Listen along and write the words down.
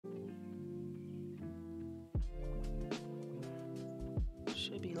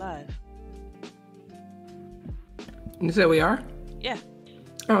should be live. You said we are? Yeah.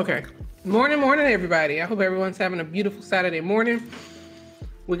 Okay. Morning, everybody. I hope everyone's having a beautiful Saturday morning.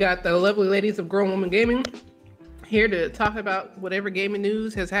 We got the lovely ladies of Grown Woman Gaming here to talk about whatever gaming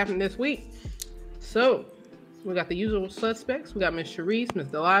news has happened this week. So, we got the usual suspects. We got Miss Sharice, Miss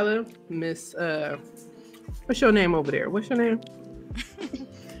Delilah, Miss, what's your name over there? What's your name?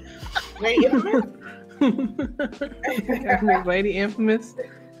 Lady Infamous? Miss Lady Infamous.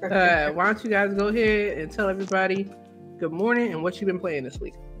 Why don't you guys go ahead and tell everybody good morning and what you've been playing this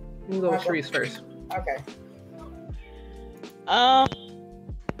week. You can go with Sharice first. Okay.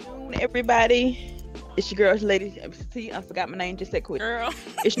 Everybody, it's your girl, Lady. See, I forgot my name just that quick. Girl.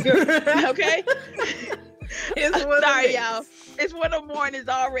 It's your girl. Okay. Sorry, y'all. It's It's one of the mornings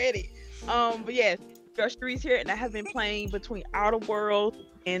already. But yes, girl Sharice here, and I have been playing between Outer Worlds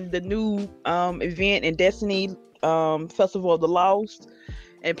and the new event in Destiny Festival of the Lost,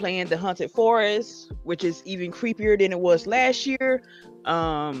 and playing the Haunted Forest, which is even creepier than it was last year.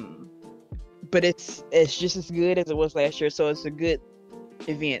 But it's just as good as it was last year, so it's a good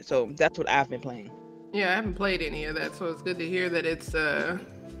event. So that's what I've been playing. Yeah, I haven't played any of that, so it's good to hear that it's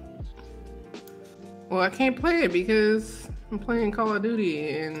well, I can't play it because I'm playing Call of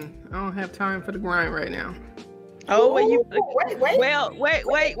Duty and I don't have time for the grind right now. Oh, well, you Wait. wait.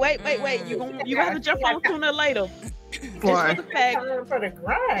 You have to jump on sooner or later. Why? Just for the fact, Time for the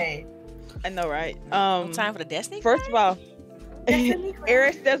grind. I know, right? Time for the Destiny? First of all, Destiny grind.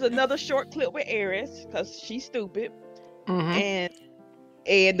 Eris, there's another short clip with Eris because she's stupid, Mm-hmm.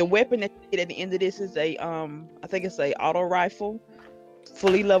 and the weapon that you get at the end of this is a I think it's a auto rifle,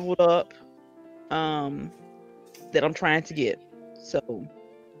 fully leveled up, that I'm trying to get. So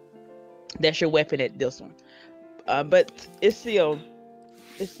that's your weapon at this one. But it's still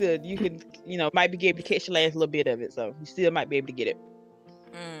you can might be able to catch the last little bit of it, so you still might be able to get it.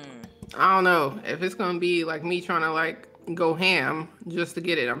 I don't know. If it's gonna be like me trying to like go ham just to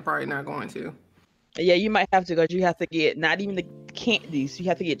get it, I'm probably not going to. Yeah, you might have to, because you have to get not even the candies, you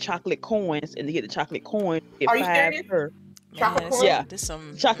have to get chocolate coins, and to get the chocolate coin, you get Are you 5 serious? per Chocolate coins? Yeah. There's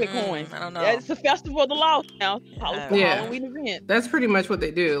some chocolate coins. I don't know. Yeah, it's the festival of the lost now. Yeah. It's a Yeah. Halloween event. That's pretty much what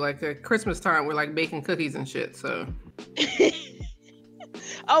they do. Like at Christmas time, we're like baking cookies and shit. So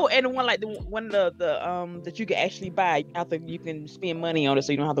Oh, and one like the one of the that you can actually buy. You can spend money on it,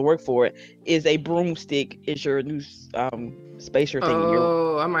 so you don't have to work for it. Is a broomstick? Is your new spacer thing?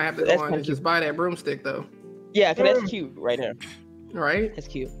 oh, I might have to That's go on and kinda just buy that broomstick though. Yeah, because that's cute right there. Right? That's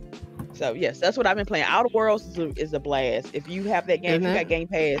cute. So yes, that's what I've been playing. Outer Worlds is a blast. If you have that game, if you got Game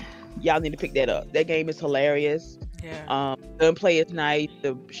Pass, y'all need to pick that up. That game is hilarious. Yeah. Gunplay is nice.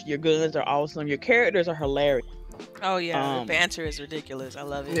 Your guns are awesome. Your characters are hilarious. Oh yeah. The banter is ridiculous. I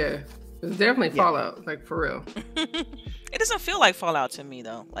love it. Yeah. It's definitely Fallout, like for real. It doesn't feel like Fallout to me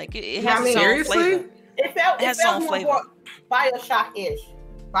though. Like it Yeah, has I mean, its own seriously? flavor. It felt It has its own more flavor. Bioshock-ish.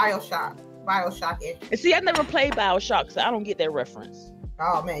 Bioshock-ish. And see, I never played BioShock, so I don't get that reference.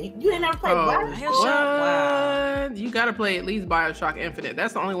 Oh man, you didn't ever play Oh, Bioshock? Bioshock, wow. what? You gotta play at least Bioshock Infinite.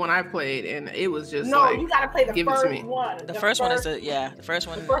 That's the only one I've played, and it was just No, like you gotta play the give it to first me. one. The first one is the first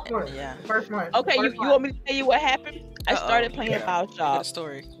one. The first one. Yeah. The first one. Okay, The you first one. want me to tell you what happened? I started playing Good BioShock.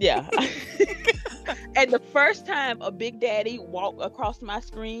 story. Yeah. And the first time a Big Daddy walked across my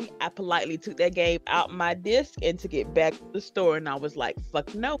screen, I politely took that game out my disc and took it back to the store, and I was like,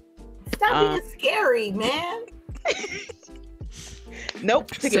 "Fuck no." Stop being scary, man. Nope.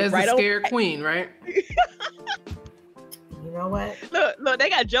 Took Says it right the over. scared queen, right? You know what? Look, they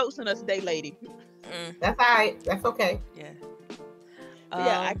got jokes on us today, lady. That's all right. That's okay. Yeah.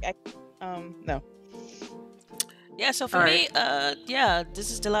 No. Yeah, so for All me,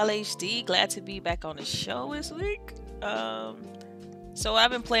 this is Delilah HD. Glad to be back on the show this week. So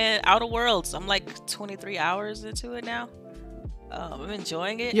I've been playing Outer Worlds. I'm like 23 hours into it now. I'm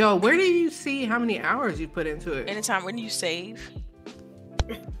enjoying it. Yo, where do you see how many hours you put into it? Anytime when you save.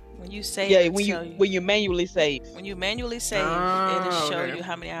 When you save, Yeah, it'll when tell you manually save. when you manually save, Oh, it'll show okay. you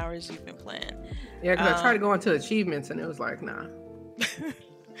how many hours you've been playing. Yeah, because I tried to go into achievements and it was like, nah.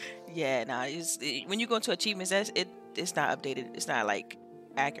 Yeah, nah. When you go into achievements, it's not updated. It's not like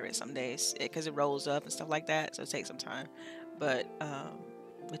accurate some days because it rolls up and stuff like that. So it takes some time. But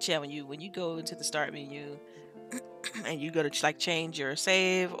yeah, when you go into the start menu and you go to like change your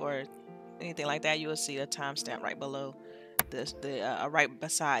save or anything like that, you'll see a timestamp right below right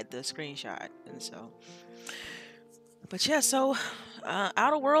beside the screenshot. And so, but yeah, so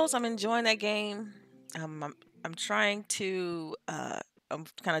Outer Worlds, I'm enjoying that game. I'm trying to I'm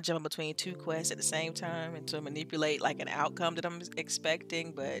kind of jumping between two quests at the same time and to manipulate like an outcome that I'm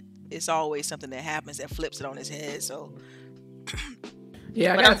expecting, but it's always something that happens that flips it on its head. So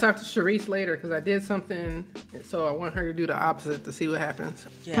Yeah, I But gotta talk to Sharice later because I did something, so I want her to do the opposite to see what happens.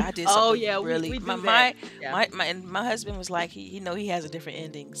 yeah, I did Oh something yeah, really. we do My that. Yeah. and my husband was like, he know he has a different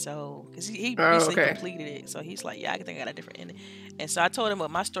ending, so because he Oh, recently okay. completed it, so he's like, yeah, I think I got a different ending. And so I told him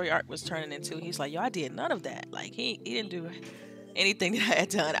what my story arc was turning into. He's like, yo, I did none of that. Like he didn't do anything that I had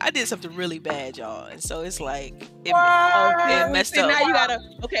done. I did something really bad, y'all, and so it's like it Okay. messed See, up. now you gotta.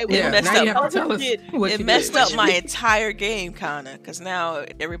 Okay. Yeah, Well, messed now you up. have to tell us what It you messed did. up my entire game, kinda, because now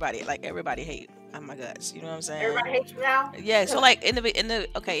everybody hate my guts. You know what I'm saying? Everybody hates you now. Yeah. So like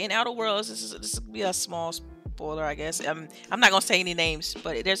in Outer Worlds, this will be a small spoiler, I guess. I'm not gonna say any names,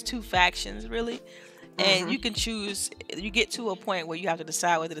 but there's two factions really, and you can choose. You get to a point where you have to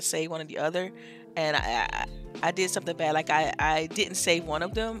decide whether to save one or the other, and I did something bad. Like I didn't save one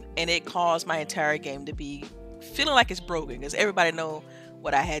of them, and it caused my entire game to be feeling like it's broken because everybody know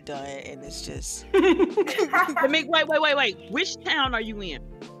what I had done, and it's just wait. Which town are you in?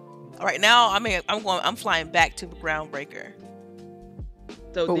 right now. I mean, I'm flying back to Groundbreaker.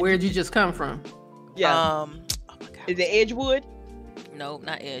 So But where'd you just come from? Yeah. Oh my god. Is it Edgewood? No,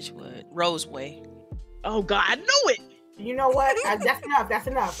 not Edgewood. Roseway. Oh God, I knew it. You know what? That's enough. That's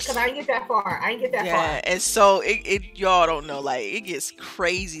enough. Because I didn't get that far. Yeah, and so it y'all don't know, like it gets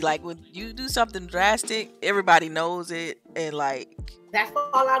crazy. Like when you do something drastic, everybody knows it, and like That's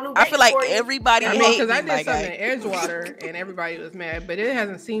all I knew. I feel like everybody I mean, hates because I me, my did something guy. in Edgewater and everybody was mad, but it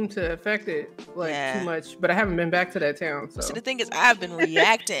hasn't seemed to affect it like Yeah. too much. But I haven't been back to that town, so So the thing is, I've been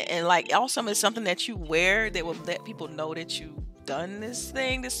reacting, and like also it's something that you wear that will let people know that you've done this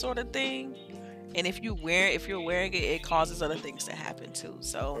sort of thing. And if you're wearing it, it causes other things to happen too.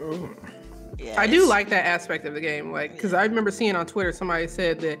 So yeah, I do like that aspect of the game, like because I remember seeing on Twitter somebody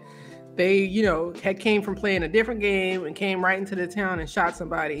said that they, had came from playing a different game and came right into the town and shot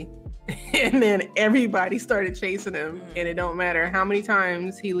somebody, and then everybody started chasing him, and it don't matter how many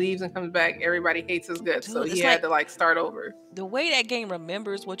times he leaves and comes back, everybody hates his guts, so Dude, he it's had to like start over. the way that game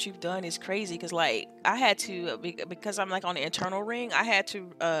remembers what you've done is crazy because like I had to because I'm like on the internal ring, I had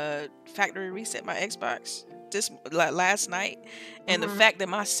to factory reset my Xbox last night, and the fact that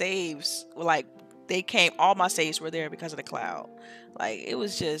my saves were like all my saves were there because of the cloud. Like it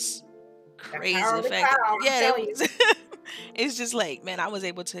was just crazy. power of The the fact cloud, I'm yeah, telling you. it's just like, man, I was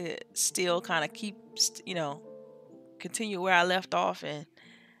able to still kind of keep continue where I left off, and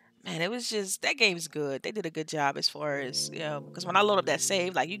man, it was just that game's good. They did a good job as far as because when I load up that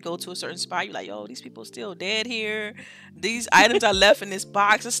save, like you go to a certain spot, you're like, yo, these people still dead here. These items I left in this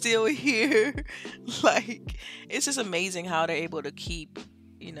box are still here. Like it's just amazing how they're able to keep,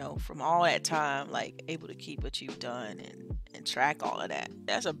 from all that time, like able to keep what you've done and track all of that.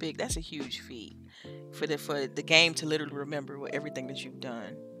 That's a huge feat for the game to literally remember everything that you've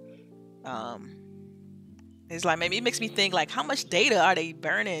done. It's like maybe it makes me think like how much data are they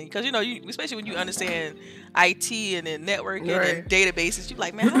burning? Because especially when you understand IT and then networking and databases, you're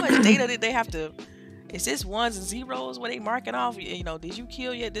like, man, how much data did they have to? Is this ones and zeros where they marking off? Did you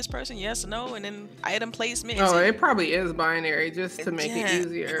kill this person? Yes or no? And then item placement. Oh, it probably is binary just to make it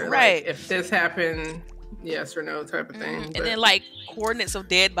easier. Right. Like, if this happened, yes or no type of thing. And then like coordinates of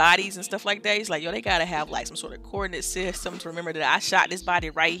dead bodies and stuff like that. He's like, yo, they gotta have like some sort of coordinate system to remember that I shot this body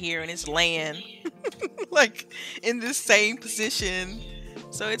right here and it's laying like in this same position.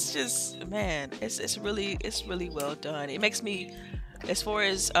 So it's just, man, it's really well done. It makes me, as far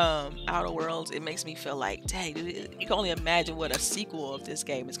as Outer Worlds, it makes me feel like, dang, dude, you can only imagine what a sequel of this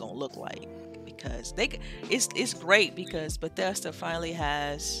game is gonna look like, because it's great because Bethesda and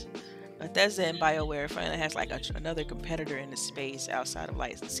BioWare finally has like another competitor in the space outside of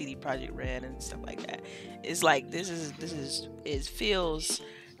like CD Projekt Red and stuff like that. It's like it feels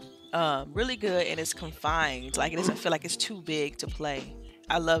really good, and it's confined. Like it doesn't feel like it's too big to play.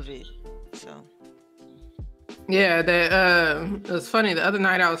 I love it. So yeah, it was funny. The other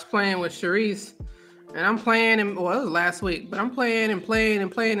night I was playing with Sharice, and I'm playing, and it was last week, but I'm playing,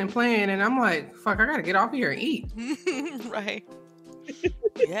 and I'm like, fuck, I gotta get off here and eat. right.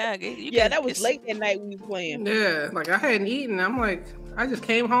 Yeah, that was late that night we were playing. Yeah, like I hadn't eaten. I'm like, I just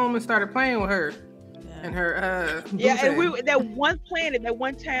came home and started playing with her and her and we that one planet, that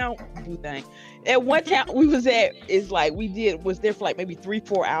one town that one town we was at was there for like maybe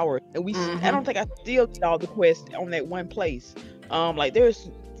 3-4 hours, and we I don't think I still did all the quests on that one place. Like there's,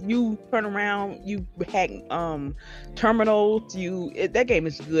 you turn around, you hack terminals, that game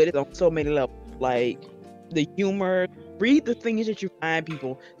is good. It's on so many levels. Like the humor, read the things that you find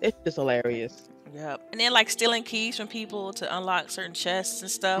people. It's just hilarious. Yep. And then like stealing keys from people to unlock certain chests and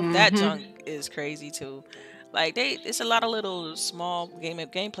stuff. That junk is crazy too. Like it's a lot of little small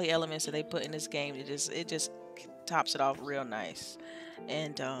gameplay elements that they put in this game. It just tops it off real nice.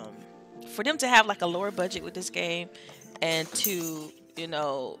 And for them to have like a lower budget with this game, and to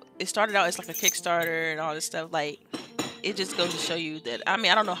it started out as like a Kickstarter and all this stuff, like it just goes to show you that, I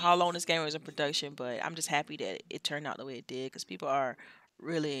mean, I don't know how long this game was in production, but I'm just happy that it turned out the way it did, because people are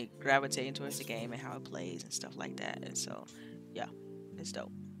really gravitating towards the game and how it plays and stuff like that. And so, yeah, it's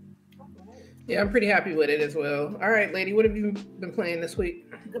dope. Yeah, I'm pretty happy with it as well. All right, lady, what have you been playing this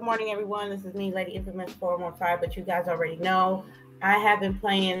week? Good morning, everyone. This is me, Lady Infamous 415, but you guys already know I have been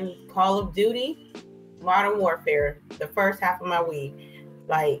playing Call of Duty Modern Warfare the first half of my week.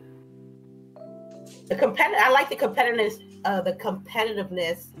 Like I like the competitiveness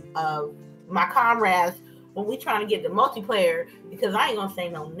of my comrades when we trying to get the multiplayer, because I ain't gonna say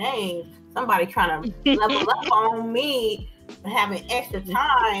no names. Somebody trying to level up on me, having extra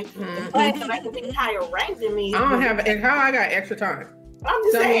time to play so they can be higher ranked than me. I don't have how I got extra time. I'm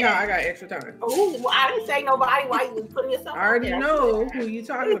just Tell saying. me how I got extra time. Oh, well, I didn't say nobody. Why you putting yourself? I already know who you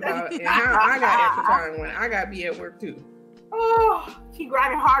talking about and how I got extra time when I got to be at work too. Oh, she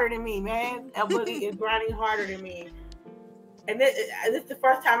grinding harder than me, man. Elwoody is grinding harder than me. And this is the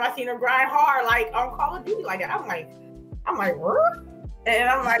first time I seen her grind hard, like on Call of Duty like that. I'm like, what? And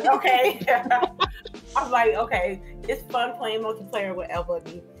I'm like, okay. I'm like, okay, it's fun playing multiplayer with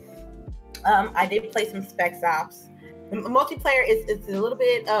Elwoody. I did play some Spec Ops. Multiplayer is a little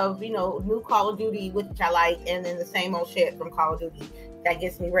bit of new Call of Duty, which I like, and then the same old shit from Call of Duty that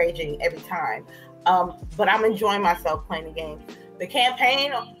gets me raging every time. But I'm enjoying myself playing the game. The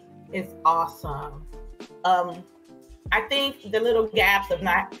campaign is awesome. I think the little gaps of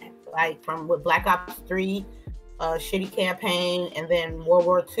not like from with Black Ops 3, shitty campaign, and then World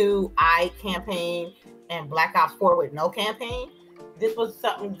War II campaign, and Black Ops 4 with no campaign. This was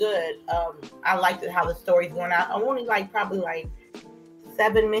something good. I liked how the story's going out. I'm only probably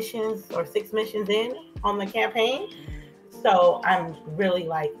 7 missions or 6 missions in on the campaign. So I'm really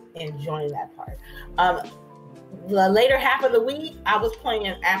enjoying that part. The later half of the week, I was playing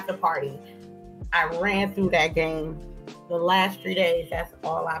After Party. I ran through that game. The last 3 days, that's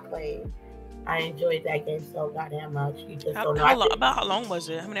all I played. I enjoyed that game so goddamn much. You just don't know. About how long was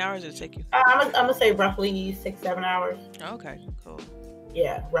it? How many hours did it take you? I'm gonna say roughly 6-7 hours. Okay, cool.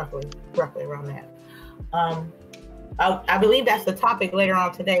 Yeah, roughly around that. I believe that's the topic later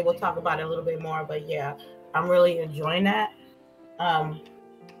on today. We'll talk about it a little bit more, but yeah, I'm really enjoying that.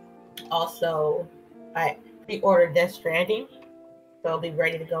 Also, I pre-ordered Death Stranding, so it'll be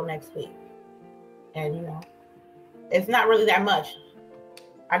ready to go next week. And it's not really that much.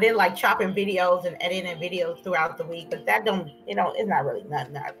 I did chopping videos and editing videos throughout the week, but that don't, it's not really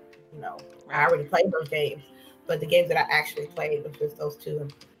nothing. I already played those games, but the games that I actually played was just those two.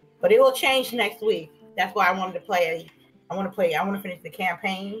 But it will change next week. That's why I wanted to play. I want to finish the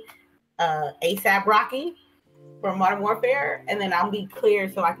campaign, ASAP Rocky for Modern Warfare, and then I'll be clear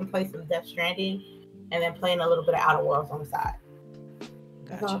so I can play some Death Stranding, and then playing a little bit of Outer Worlds on the side.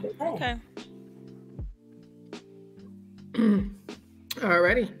 Gotcha. Okay.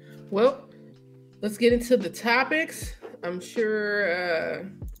 Alrighty. Well, let's get into the topics. I'm sure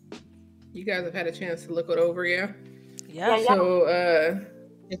you guys have had a chance to look it over, yeah? Yeah. So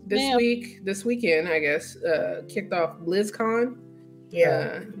this weekend, I guess, kicked off BlizzCon.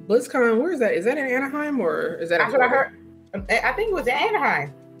 Yeah. BlizzCon, where is that? Is that in Anaheim or is that? That's what I heard. I think it was in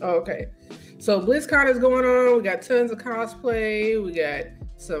Anaheim. Oh, okay. So BlizzCon is going on. We got tons of cosplay. We got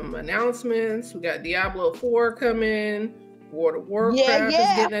some announcements. We got Diablo 4 coming. World of Warcraft is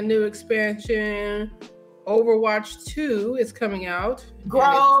getting a new expansion. Overwatch 2 is coming out.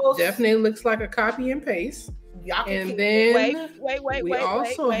 Gross. It definitely looks like a copy and paste. And then we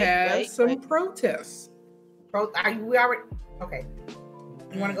also have some protests. We already okay?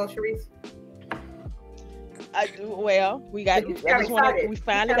 You want to go, Sharice? We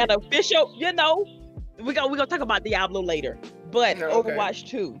finally got an official. We're gonna talk about Diablo later, but Overwatch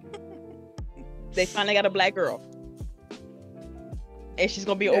 2, they finally got a black girl, and she's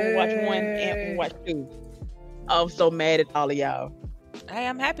gonna be Overwatch 1 and Overwatch 2. I'm so mad at all of y'all. Hey,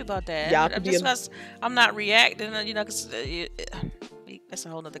 I'm happy about that. Y'all just because I'm not reacting, because that's a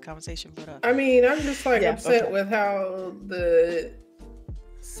whole nother conversation. But I mean, I'm just upset with how the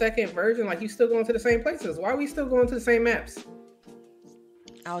second version, you still going to the same places. Why are we still going to the same maps?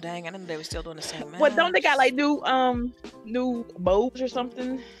 Oh dang! I didn't know they were still doing the same maps. Well, don't they got new modes or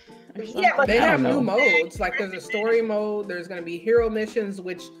something? Yeah, but they have new modes. There's a story mode. There's going to be hero missions,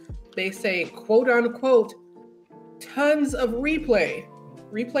 which they say, quote unquote, tons of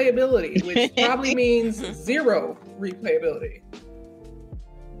replayability, which probably means 0 replayability.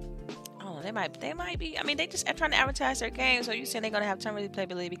 I don't They might be. I mean, they just are trying to advertise their game. So you saying they're gonna have turn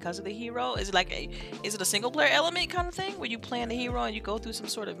replayability because of the hero? Is it like is it a single player element kind of thing where you playing the hero and you go through some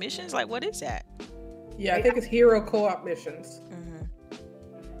sort of missions? Like, what is that? Yeah, I think it's hero co-op missions.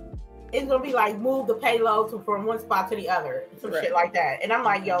 It's gonna be like move the payload from one spot to the other, some shit like that. And I'm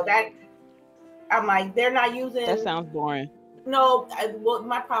like, yo, I'm like, they're not using. That sounds boring. No, what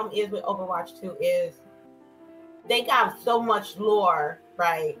my problem is with Overwatch 2 is they got so much lore,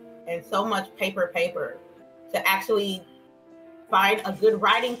 right, and so much paper to actually find a good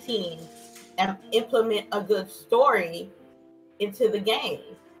writing team and implement a good story into the game.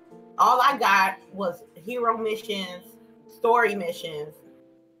 All I got was hero missions, story missions,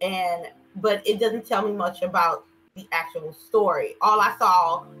 but it doesn't tell me much about the actual story. All I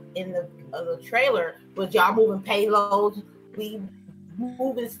saw in the trailer was y'all moving payloads, we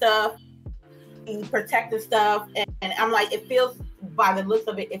moving stuff, we protecting stuff, and I'm like, it feels, by the looks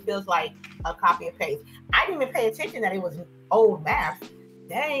of it, it feels like a copy and paste. I didn't even pay attention that it was old maps.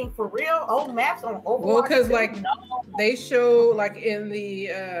 Dang, for real? Old maps on Overwatch? Well, because they show like in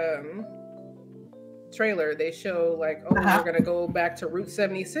the trailer, they show like, we're gonna go back to Route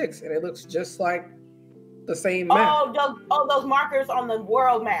 76, and it looks just like the same map. Those markers on the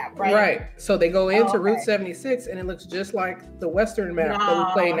world map, right? Right. So they go into Route 76, and it looks just like the Western map that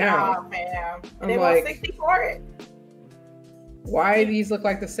we play now. And they want 60 for it. Why these look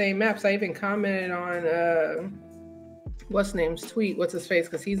like the same maps? I even commented on what's name's tweet. What's his face?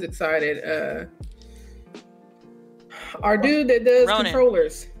 Because he's excited. Our dude that does Ronan.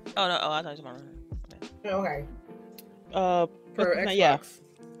 Controllers. Oh no! Oh, I thought you were Okay. For Xbox. Yeah.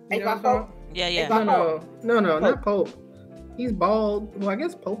 You know what I'm talking Yeah, yeah. about? No, not Pope. He's bald. Well, I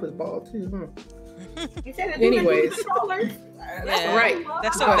guess Pope is bald too, huh? You said Anyways. Yeah, right.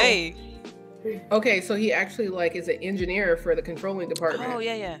 That's so vague. Okay, so he actually like is an engineer for the controlling department. Oh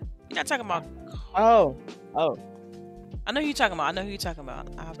yeah. You're not talking about. Oh. I know who you're talking about.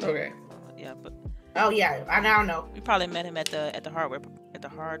 I have to. Okay. Yeah, but. Oh yeah, I now know. You probably met him at the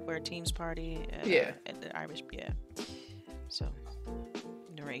hardware teams party. At the Irish. Yeah. So.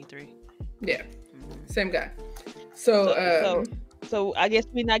 During E3. Yeah. Same guy. So I guess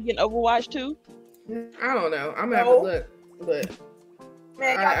we're not getting Overwatch 2? I don't know. I'm gonna have to look, but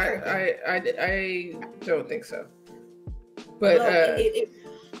Man, I don't think so. But look,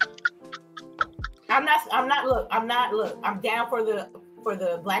 I'm not. I'm down for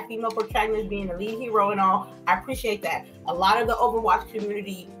the black female protagonist being the lead hero and all. I appreciate that. A lot of the Overwatch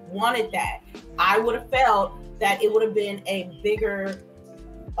community wanted that. I would have felt that it would have been a bigger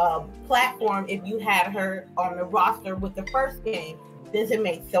platform if you had her on the roster with the first game, since it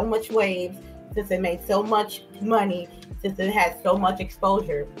made so much waves, since it made so much money, since it had so much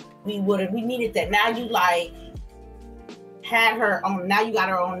exposure. We needed that. Now you like had her on. Now you got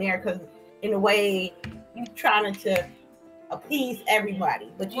her on there because in a way you trying to appease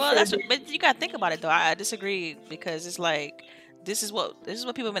everybody. But but you gotta think about it though. I disagree because it's like this is what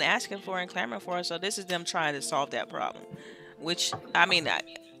people have been asking for and clamoring for. So this is them trying to solve that problem. Which I mean,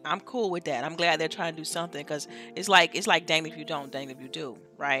 I'm cool with that. I'm glad they're trying to do something because it's like dang if you don't, dang if you do,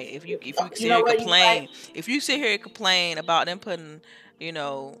 right? If you sit here and complain, if you sit here and complain about them putting,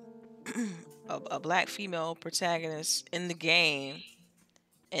 a black female protagonist in the game,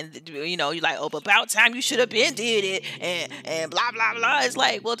 and you're like, oh, but about time you should have been did it, and blah blah blah. It's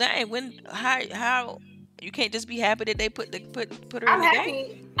like, well, dang, how you can't just be happy that they put her in the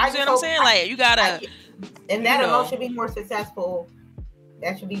game. You see what I'm saying? Like you gotta. And that alone should be more successful.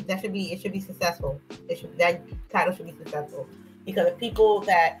 It should be successful. That title should be successful because the people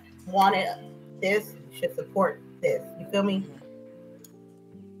that wanted this should support this. You feel me?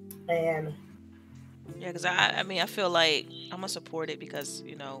 And yeah, because I feel like I'm gonna support it because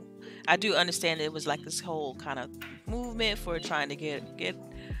I do understand it was like this whole kind of movement for trying to get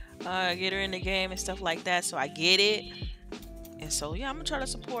her in the game and stuff like that. So I get it. And so, yeah, I'm going to try to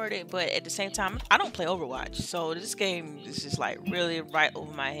support it. But at the same time, I don't play Overwatch. So this game is just like really right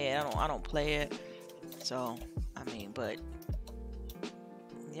over my head. I don't play it. So, but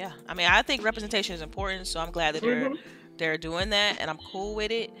yeah. I think representation is important. So I'm glad that they're doing that. And I'm cool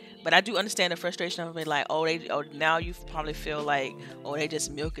with it. But I do understand the frustration of it. Like, now you probably feel like, they just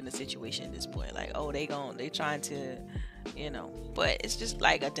milking the situation at this point. Like, they trying to, But it's just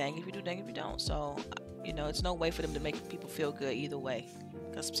like a dang if you do, dang if you don't. So... it's no way for them to make people feel good either way.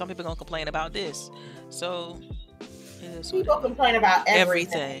 Because some people are going to complain about this. So, people complain about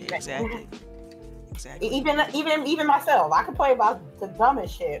everything. Exactly. Even myself. I complain about the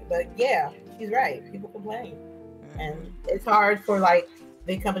dumbest shit. But yeah, she's right. People complain. And it's hard for,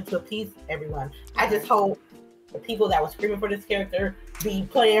 they coming to appease everyone. I just hope the people that were screaming for this character be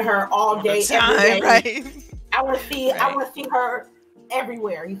playing her all day, Time, every day. right? I want to see. Right. I want to see her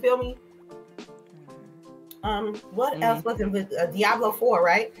everywhere. You feel me? What else was it with Diablo 4?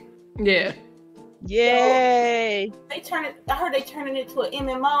 Right? Yeah. Yay! They turn it. I heard they turning it into an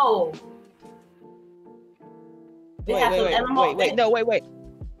MMO. They have some MMO. Wait.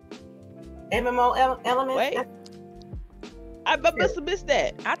 MMO elements. Wait. I must have missed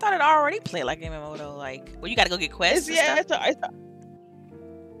that. I thought it already played like MMO though. Like, well, you got to go get quests. It's and stuff.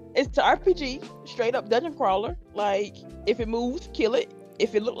 it's an RPG, straight up dungeon crawler. Like, if it moves, kill it.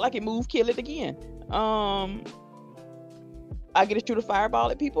 If it looked like it moved, kill it again. I get to shoot a fireball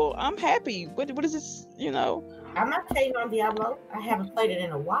at people. I'm happy. What is this? You know. I'm not hating on Diablo. I haven't played it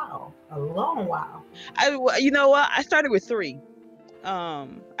in a while, a long while. You know what? I started with 3. I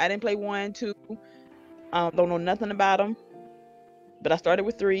didn't play 1, 2. Don't know nothing about them. But I started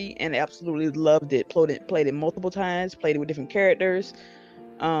with 3 and absolutely loved it. Played it multiple times. Played it with different characters.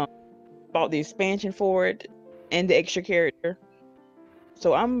 Bought the expansion for it and the extra character.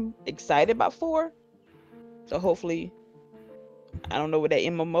 So I'm excited about 4. So hopefully, I don't know what that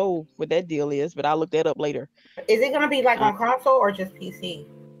MMO, what that deal is, but I'll look that up later. Is it gonna be like on console or just PC?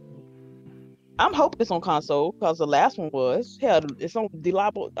 I'm hoping it's on console because the last one was. Hell, it's on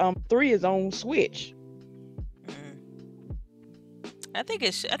Diablo. 3 is on Switch. I think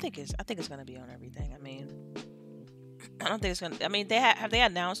it's gonna be on everything. I mean, I don't think it's gonna. I mean, have they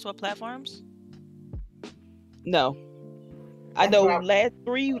announced what platforms? No, I know last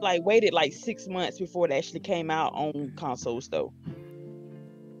 3 waited 6 months before it actually came out on consoles though.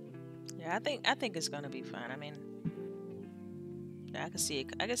 Yeah, I think it's gonna be fun. I mean, yeah, I can see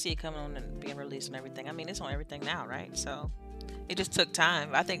it coming on and being released and everything. I mean, it's on everything now, right? So it just took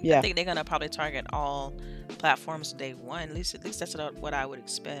time. I think they're gonna probably target all platforms day one. At least that's what I would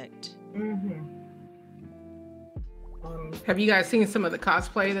expect. Mm-hmm. Have you guys seen some of the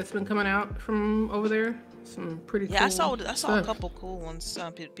cosplay that's been coming out from over there? Some pretty cool I saw stuff. a couple cool ones.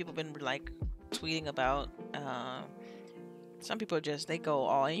 Some people been tweeting about. Some people they go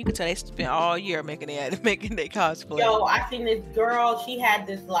all, and you can tell they spent all year making their cosplay. Yo, I seen this girl. She had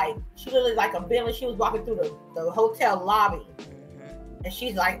this she looked like a villain. She was walking through the hotel lobby, and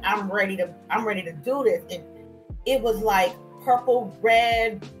she's like, "I'm ready to do this." And it was like purple,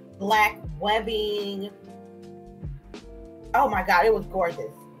 red, black webbing. Oh my god, it was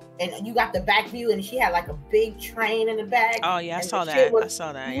gorgeous. And you got the back view, and she had like a big train in the back. Oh yeah, I saw that.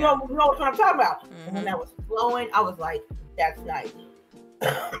 You know what I'm talking about. Mm-hmm. And when that was flowing, I was like, that's nice.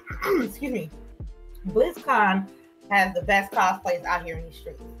 Excuse me. BlizzCon has the best cosplays out here in these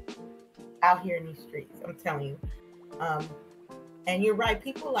streets. I'm telling you. And you're right.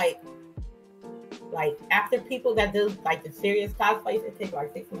 People like after people that do the serious cosplays, it takes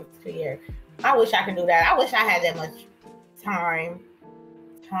 6 months to a year. I wish I could do that. I wish I had that much time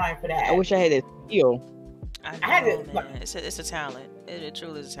for that. I wish I had that skill. I had it. It's a talent. It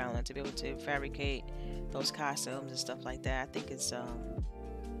truly is a talent to be able to fabricate those costumes and stuff like that. I think it's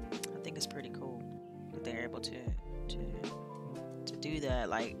pretty cool that they're able to do that,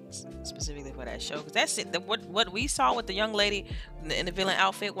 specifically for that show. Because that's it. What we saw with the young lady in the villain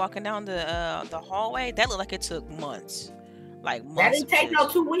outfit walking down the hallway, that looked like it took months. Months. That didn't take no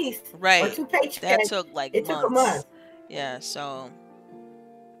 2 weeks. Right. Or 2 paychecks. That took it months. Took a month. Yeah. So.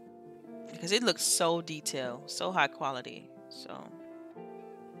 Because it looks so detailed, so high quality. So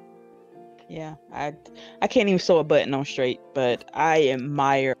yeah, I can't even sew a button on straight, but I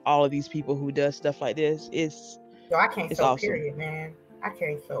admire all of these people who does stuff like this. I can't sew, awesome. period, man. I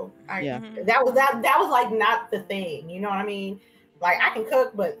can't sew. Mm-hmm. That was not the thing. You know what I mean? I can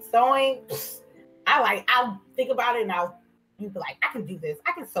cook, but sewing, I'll think about it and you be like, I can do this.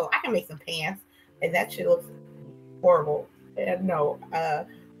 I can sew. I can make some pants, and that shit looks horrible. And no,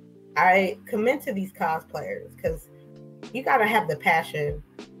 I commend to these cosplayers because you gotta have the passion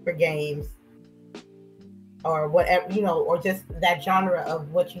for games or whatever, or just that genre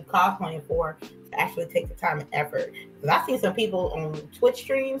of what you cosplaying for to actually take the time and effort. Because I've seen some people on Twitch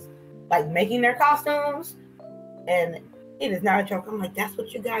streams making their costumes, and it is not a joke. I'm like, that's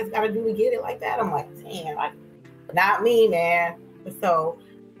what you guys gotta do to get it like that. I'm like, damn, not me, man. So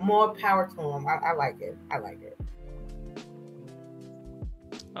more power to them. I like it.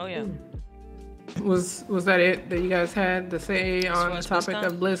 Oh yeah. Mm. Was that it that you guys had to say on the topic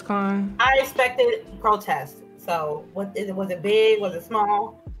of BlizzCon? I expected protest. So was it big? Was it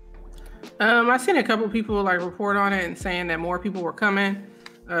small? I seen a couple people report on it and saying that more people were coming.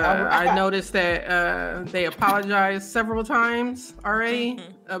 I noticed that they apologized several times already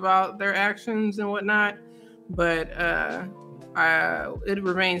about their actions and whatnot. But It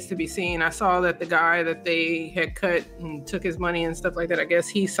remains to be seen. I saw that the guy that they had cut and took his money and stuff like that, I guess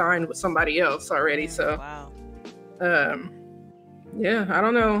he signed with somebody else already. So, wow. Yeah, I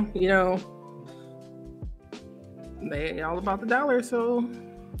don't know. You know, they all about the dollar, so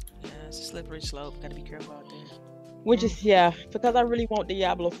Yeah, it's a slippery slope. Gotta be careful out there. Which is because I really want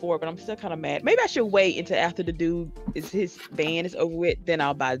Diablo 4, but I'm still kind of mad. Maybe I should wait until after the dude his ban is over with, then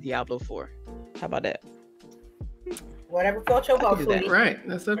I'll buy Diablo 4. How about that? Whatever floats your boat, sweetie. Right,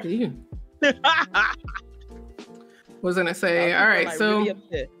 that's up to you. Was gonna say, all right, so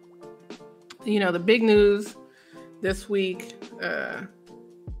really you know the big news this week.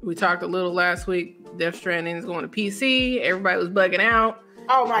 We talked a little last week. Death Stranding is going to PC. Everybody was bugging out.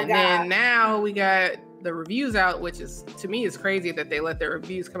 Oh my And god! then now we got the reviews out, which is, to me, is crazy that they let their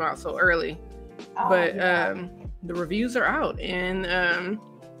reviews come out so early. Oh, But yeah. the reviews are out, and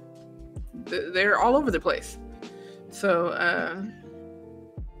they're all over the place. So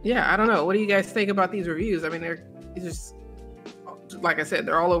yeah, I don't know. What do you guys think about these reviews? I mean, they're just, like I said,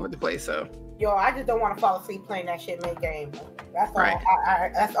 they're all over the place. So Yo, I just don't want to fall asleep playing that shit mid game. That's all. Right.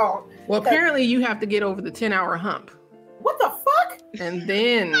 That's all. well, Because- apparently you have to get over the 10-hour hump, What the fuck? and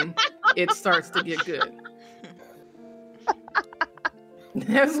then it starts to get good.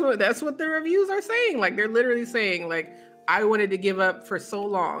 That's what the reviews are saying. Like, they're literally saying, like, I wanted to give up for so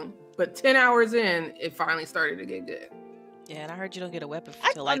long, but 10 hours in, it finally started to get good. Yeah, and I heard you don't get a weapon I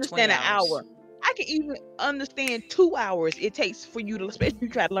until can like 20 understand an hours. hour. I can even understand 2 hours it takes for you to, especially if you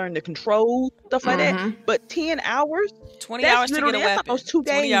try to learn the control, stuff like that. Mhm. But 10 hours? 20 That's hours to get a literally- that's weapon. almost 2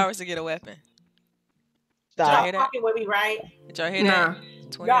 20 days. hours to get a weapon. Y'all I Stop. hear that? fucking with me, right? Did y'all hear Nah,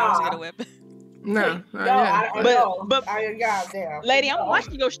 that? 20 hours to get a Nah. weapon. no, Yo, yeah. I But- know. but- Goddamn. Lady, I'm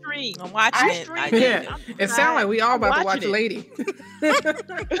watching your stream. I'm watching I it. stream I it. get Yeah. it. It sounds like we all about to watch watching it. Lady.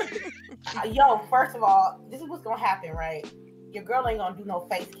 Yo, first of all, this is what's gonna happen, right? Your girl ain't gonna do no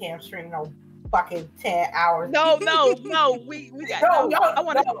face cam stream no fucking 10 hours. No, we got No, no. I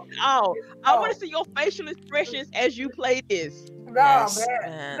want to. no, Oh, I no. want to see your facial expressions as you play this. no, Yes, man.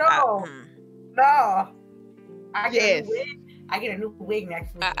 man. No, no. I get Yes. a new wig. I get a new wig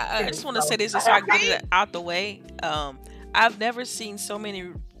next week. I just want to So, say this I just so I have can to- get it out the way. I've never seen so many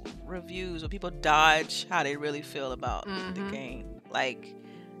reviews where people dodge how they really feel about the Mhm. game. Like,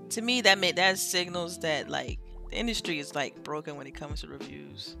 to me, that signals that like the industry is like broken when it comes to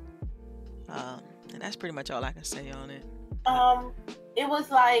reviews. And that's pretty much all I can say on it. It was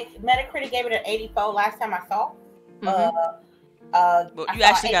like Metacritic gave it an 84 last time I saw. Mhm. But I you saw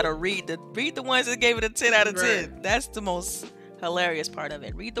actually 80. gotta read the ones that gave it a 10 out of 10. Right. That's the most hilarious part of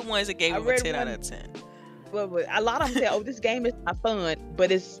it. Read the ones that gave I it a read 10 out one- of 10. But a lot of them say, "Oh, this game is not fun,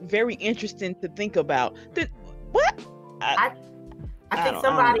 but it's very interesting to think about." What? I think don't-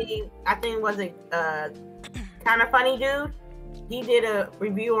 somebody, I think was it kind of funny dude. He did a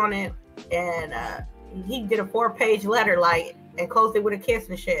review on it, and he did a 4-page letter, like, and closed it with a kiss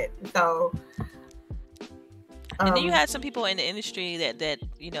and shit. So, And then you had some people in the industry that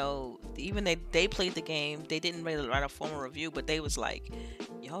you know, even they played the game, they didn't really write a formal review, but they was like,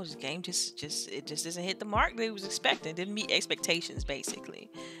 yo, this game just doesn't hit the mark they was expecting. Didn't meet expectations, basically.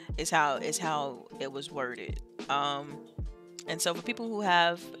 Is how it was worded. And so for people who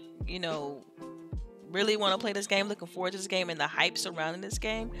have, you know, really want to play this game, looking forward to this game, and the hype surrounding this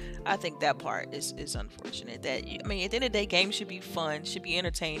game, I think that part is unfortunate. That I mean, at the end of the day, games should be fun, should be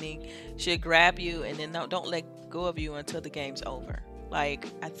entertaining, should grab you, and then don't let go of you until the game's over. Like,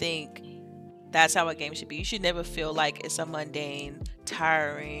 I think that's how a game should be. You should never feel like it's a mundane,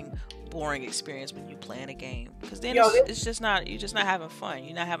 tiring, boring experience when you playing a game, because then Yo, it's just not, you're just not having fun.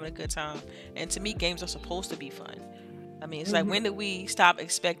 You're not having a good time. And to me, games are supposed to be fun. I mean, it's like, when do we stop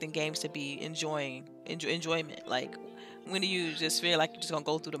expecting games to be enjoyment? Like, when do you just feel like you're just gonna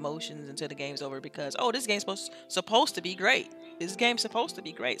go through the motions until the game's over because, oh, this game's supposed to be great. This game's supposed to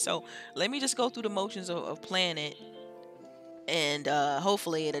be great. So let me just go through the motions of playing it, and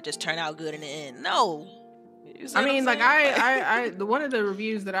hopefully it'll just turn out good in the end. No. You see I what I'm mean, like saying? the one of the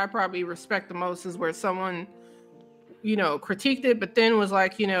reviews that I probably respect the most is where someone, you know, critiqued it, but then was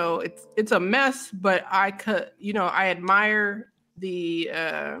like, you know, it's a mess, but I admire the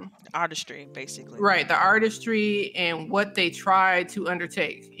artistry, basically. right, the artistry and what they tried to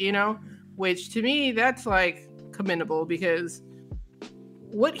undertake, you know, which to me that's like commendable, because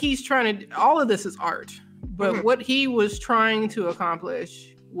what he's trying to, all of this is art, but Mhm. what he was trying to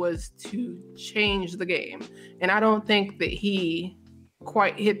accomplish was to change the game, and I don't think that he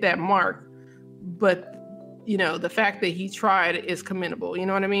quite hit that mark, but you know, the fact that he tried is commendable, you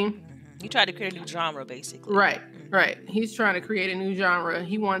know what I mean? Mhm. You tried to create a new genre, basically. Right, Mhm. right. He's trying to create a new genre.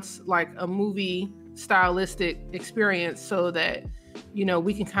 He wants like a movie stylistic experience so that, you know,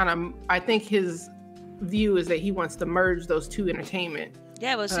 we can kind of, I think his view is that he wants to merge those two entertainment.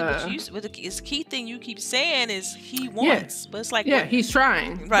 Yeah, but see, what the key thing you keep saying is he wants, but it's like, yeah, he's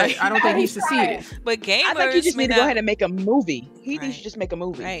trying, right? I don't think he's succeeded. But gamers, I think he just need to go ahead and make a movie. He needs to just make a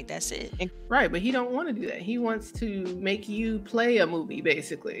movie. Right, that's it. Right, but he don't want to do that. He wants to make you play a movie,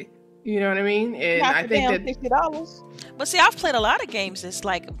 basically. You know what I mean? And I think that $60. But see, I've played a lot of games that's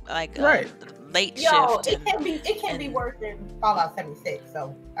like right. Late Yo, shift. It can be worse than Fallout 76.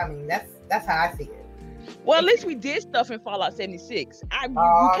 So I mean, that's how I see it. Well, at least we did stuff in Fallout 76. You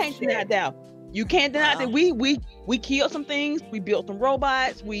can't deny that. You can't deny that we killed some things. We built some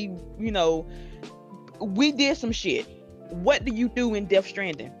robots. We did some shit. What do you do in Death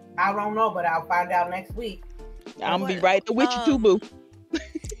Stranding? I don't know, but I'll find out next week. I'm gonna be right there with you too, boo.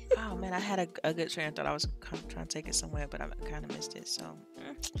 Oh man, I had a good train of thought. I was trying to take it somewhere, but I kind of missed it. So,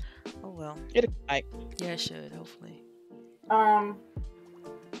 oh well. It'll yeah, it should hopefully.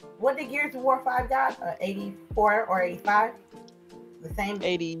 What did Gears of War 5 got? 84 or 85? The same?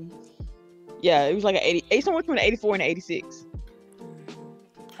 80. Yeah, it was like an 80. Somewhere between 84 and 86.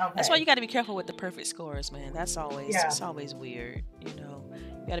 Okay. That's why you got to be careful with the perfect scores, man. That's always it's always weird. You know,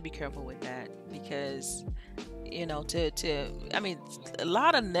 you got to be careful with that because, you know, I mean, a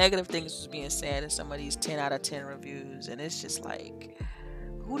lot of negative things was being said in some of these 10 out of 10 reviews, and it's just like,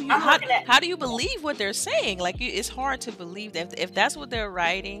 how do you believe what they're saying? Like, it's hard to believe that if that's what they're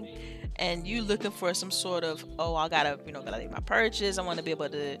writing, and you looking for some sort of, I gotta make my purchase. I want to be able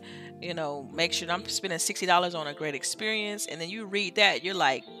to, make sure that I'm spending $60 on a great experience, and then you read that, you're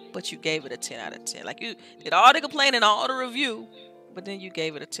like, but you gave it a 10 out of 10. Like, you did all the complaining, all the review, but then you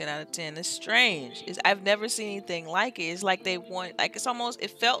gave it a 10 out of 10. It's strange. I've never seen anything like it. It's like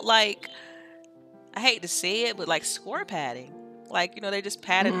it felt like, I hate to say it, but like score padding. Like, they just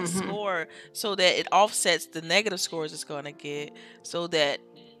padded the score so that it offsets the negative scores it's going to get, so that,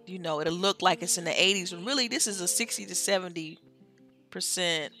 it'll look like it's in the 80s when really this is a 60 to 70%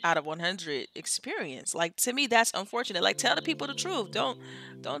 out of 100 experience. Like, to me, that's unfortunate. Like, tell the people the truth. Don't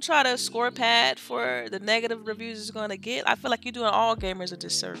try to score pad for the negative reviews it's going to get. I feel like you're doing all gamers a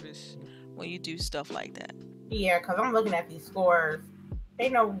disservice when you do stuff like that. Yeah, because I'm looking at these scores.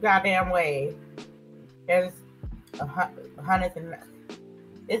 Ain't no goddamn way. There's hundreds and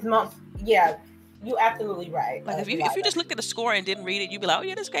it's most. Yeah, you absolutely right. Like, if you just looked at the score and didn't read it, you'd be like, oh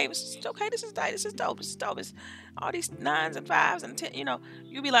yeah, this game is okay. This is dope. This is dope. It's all these 9s and 5s and 10.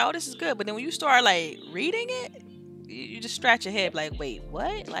 You'd be like, oh, this is good. But then when you start like reading it, you just scratch your head like, wait,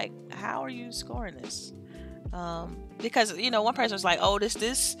 what? Like, how are you scoring this? Because one person was like, oh,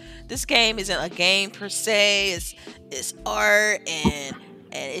 this game isn't a game per se. It's art and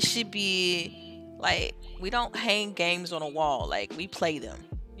it should be like, we don't hang games on a wall. Like, we play them,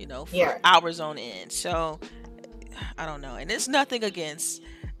 for hours on end. So I don't know. And it's nothing against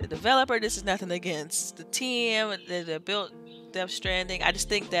the developer. This is nothing against the team that built Death Stranding. I just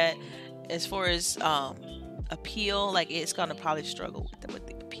think that as far as appeal, like, it's gonna probably struggle with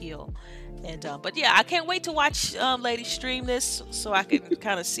the appeal. And but yeah, I can't wait to watch Lady stream this so I can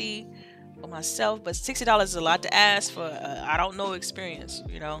kind of see for myself. But $60 is a lot to ask for I don't know experience,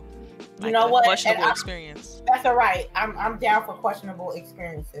 Like, you know what? Questionable experience. That's all right. I'm down for questionable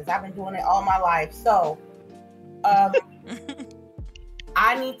experiences. I've been doing it all my life. So, I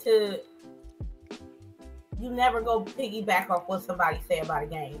need to. You never go piggyback off what somebody say about a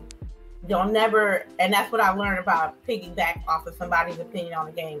game. You'll never, and that's what I learned about piggyback off of somebody's opinion on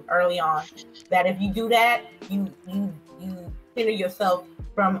a game early on. That if you do that, you hinder yourself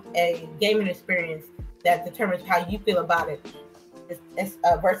from a gaming experience that determines how you feel about it.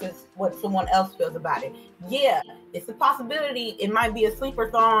 Versus what someone else feels about it. Yeah, it's a possibility. It might be a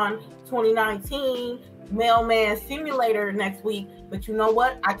sleeper-thon 2019 Mailman Simulator next week, but you know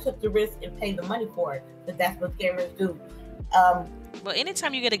what? I took the risk and paid the money for it. But that's what gamers do. But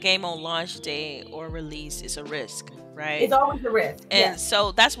anytime you get a game on launch day or release, it's a risk, right? It's always a risk. And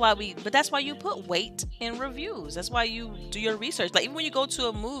so that's why you put weight in reviews. That's why you do your research. Like, even when you go to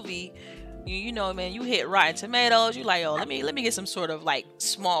a movie, man, you hit Rotten Tomatoes, you like, let me get some sort of like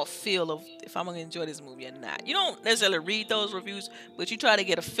small feel of if I'm gonna enjoy this movie or not. You don't necessarily read those reviews, but you try to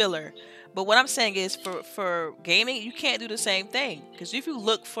get a filler. But what I'm saying is, for gaming, you can't do the same thing, because if you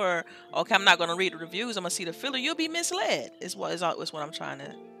look for, okay, I'm not gonna read the reviews, I'm gonna see the filler, you'll be misled. Is what I'm trying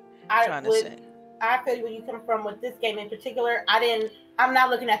to say. I feel where you come from with this game in particular. I'm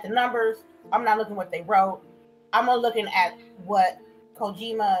not looking at the numbers. I'm not looking at what they wrote. I'm looking at what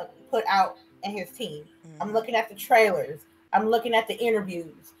Kojima put out and his team. I'm looking at the trailers. I'm looking at the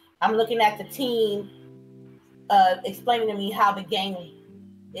interviews. I'm looking at the team explaining to me how the game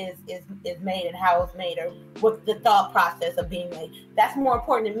is made and how it's made, or what's the thought process of being made. That's more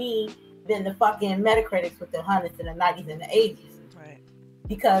important to me than the fucking Metacritics with the hundreds and the 90s and the 80s. Right.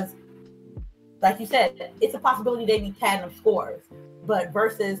 Because, like you said, it's a possibility they be padding scores. But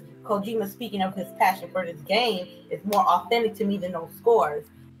versus Kojima speaking of his passion for this game, it's more authentic to me than those scores.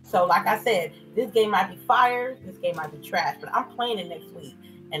 So, like I said, this game might be fire, this game might be trash, but I'm playing it next week.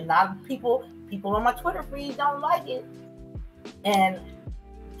 And a lot of people on my Twitter feed don't like it.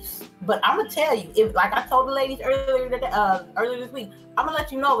 But I'm gonna tell you, if like I told the ladies earlier this week, I'm gonna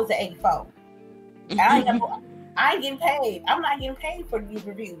let you know it was an 84. And I ain't getting paid. I'm not getting paid for these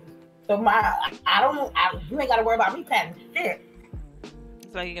reviews. So you ain't gotta worry about me patting shit.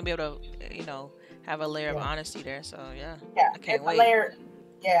 It's like you're gonna be able to, you know, have a layer of honesty there. So yeah, I can't wait.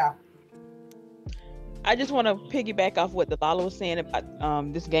 Yeah. I just want to piggyback off what the Lala was saying about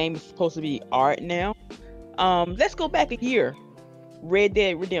this game is supposed to be art now. Let's go back a year. Red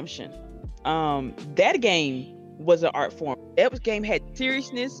Dead Redemption. That game was an art form. That game had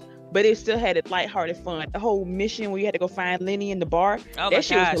seriousness, but it still had a lighthearted fun. The whole mission where you had to go find Lenny in the bar. Oh that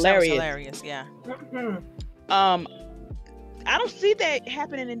shit was hilarious. That was hilarious, yeah. I don't see that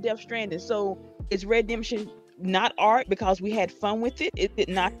happening in Death Stranding. So is Red Redemption not art because we had fun with it? Is it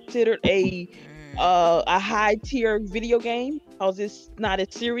not considered a high tier video game because it's not as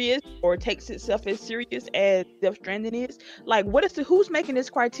serious or takes itself as serious as Death Stranding is? Like, who's making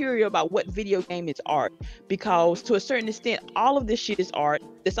this criteria about what video game is art? Because to a certain extent, all of this shit is art.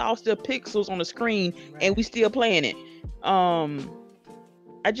 It's all still pixels on the screen, and we still playing it.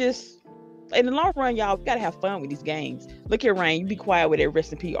 In the long run, y'all, we gotta have fun with these games. Look here, Rain, you be quiet with it.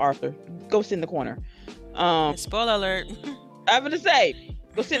 Rest in peace, Arthur. Go sit in the corner. Spoiler alert. I'm gonna say,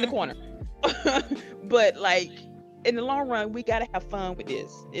 go sit in the corner. But like, in the long run, we gotta have fun with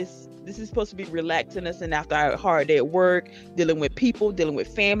this. This is supposed to be relaxing us, and after our hard day at work, dealing with people, dealing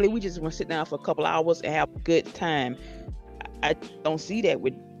with family, we just want to sit down for a couple hours and have a good time. I don't see that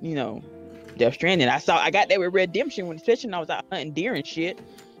with, you know, Death Stranding. I got that with Redemption especially when I was out hunting deer and shit.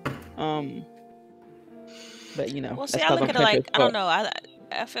 But you know, well, see, I look at it like, I don't know.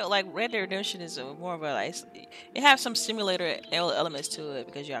 I felt like Red Dead Redemption is more of a, like, it has some simulator elements to it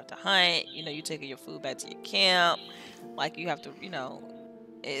because you have to hunt. You know, you taking your food back to your camp. Like, you have to, you know,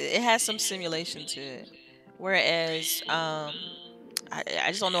 it has some simulation to it. Whereas, I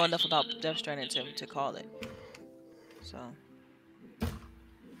just don't know enough about Death Stranding to call it. So.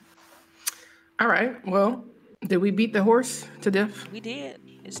 All right. Well, did we beat the horse to death? We did.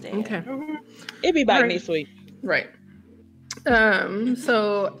 It's dead. Okay. It'll be back next week. Right.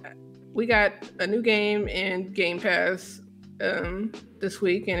 So we got a new game in Game Pass this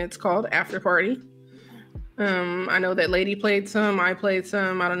week, and it's called After Party. I know that Lady played some, I played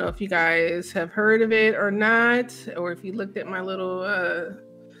some. I don't know if you guys have heard of it or not, or if you looked at my little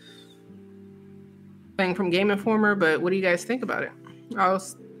thing from Game Informer, but what do you guys think about it? I'll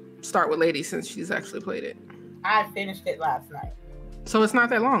start with Lady since she's actually played it. I finished it last night. So it's not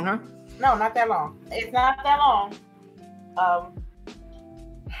that long, huh? No, not that long. It's not that long. I'm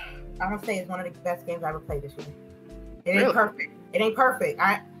gonna say it's one of the best games I ever played this year. It ain't perfect. It ain't perfect.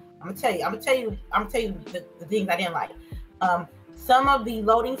 I'm gonna tell you the things I didn't like. Some of the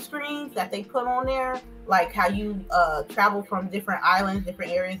loading screens that they put on there, like how you travel from different islands,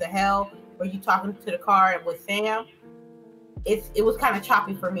 different areas of hell, where you talking to the car with Sam. It was kind of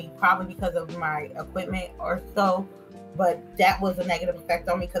choppy for me, probably because of my equipment or so. But that was a negative effect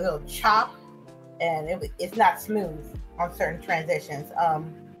on me because it'll chop and it's not smooth on certain transitions.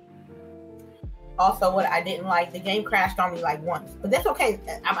 Also, what I didn't like, the game crashed on me like once, but that's okay.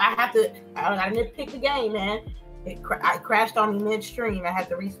 I gotta nitpick the game, man. It crashed on me midstream. I had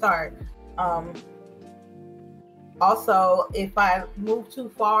to restart. Also, if I move too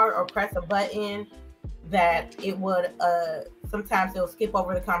far or press a button, that it would sometimes it'll skip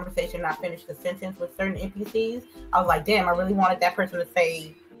over the conversation and not finish the sentence with certain NPCs. I was like, damn, I really wanted that person to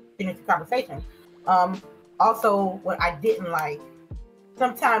say finish the conversation. Also, what I didn't like,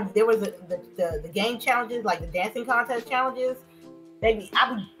 sometimes there was the game challenges, like the dancing contest challenges. There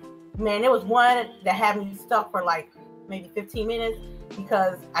was one that had me stuck for like maybe 15 minutes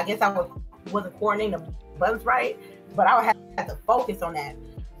because I guess I wasn't coordinating the buttons right, but I had to focus on that.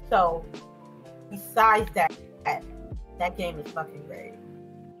 So besides that game is fucking great.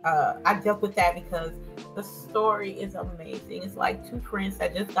 I dealt with that because the story is amazing. It's like two friends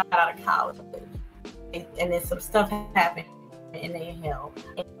that just got out of college, and then some stuff happened and they hell.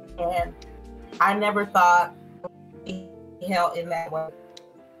 And I never thought hell in that way.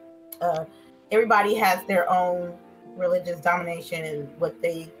 Everybody has their own religious domination and what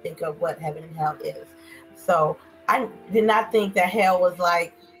they think of what heaven and hell is. So I did not think that hell was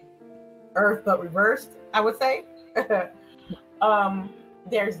like Earth but reversed, I would say.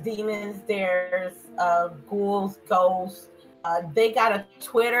 There's demons, there's ghouls, ghosts. They got a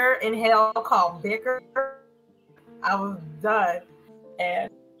Twitter in hell called Bicker. I was done. And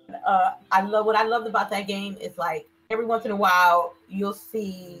what I loved about that game is like every once in a while you'll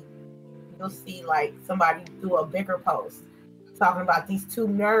see like somebody do a Bicker post talking about these two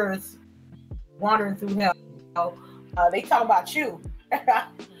nerds wandering through hell. They talk about you.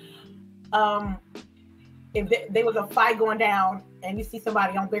 If there was a fight going down and you see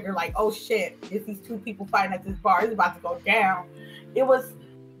somebody on Bicker, like, oh shit, it's these two people fighting at this bar, it's about to go down. It was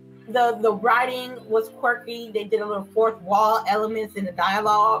the writing was quirky. They did a little fourth wall elements in the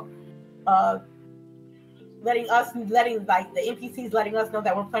dialogue, letting like the NPCs letting us know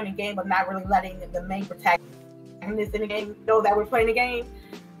that we're playing a game, but not really letting the main protagonist in the game know that we're playing a game.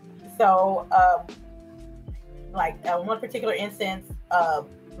 So, one particular instance,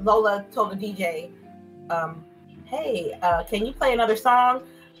 Lola told the DJ, hey, can you play another song?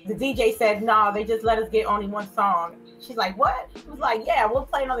 The DJ said, no, they just let us get only one song. She's like, what? He was like, yeah, we'll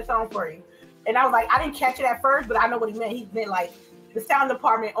play another song for you. And I was like, I didn't catch it at first, but I know what he meant. He meant like the sound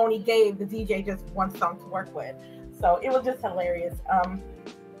department only gave the DJ just one song to work with. So it was just hilarious.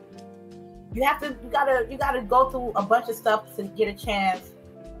 You gotta go through a bunch of stuff to get a chance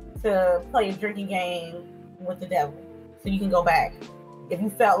to play a drinking game with the devil. So you can go back if you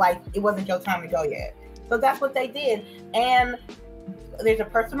felt like it wasn't your time to go yet. So that's what they did. And there's a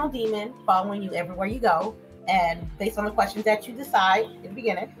personal demon following you everywhere you go. And based on the questions that you decide in the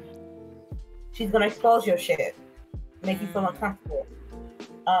beginning, she's gonna expose your shit, make you feel uncomfortable.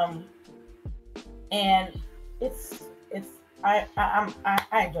 And I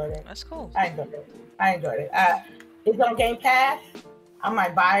enjoyed it. That's cool. I enjoyed it. It's on Game Pass. I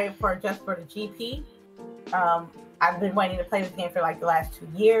might buy it just for the GP. I've been waiting to play this game for like the last 2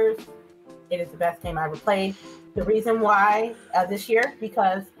 years. It is the best game I ever played. The reason why this year,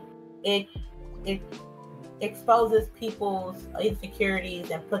 because it exposes people's insecurities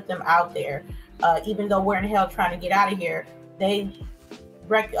and put them out there. Even though we're in hell trying to get out of here,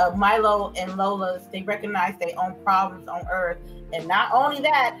 Milo and Lola's, they recognize their own problems on Earth. And not only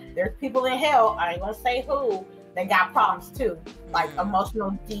that, there's people in hell, I ain't gonna say who, they got problems too, like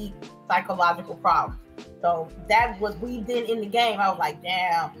emotional, deep, psychological problems. So that was weaved in the game. I was like,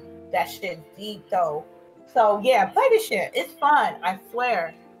 damn, that shit's deep though. So yeah, play this shit. It's fun, I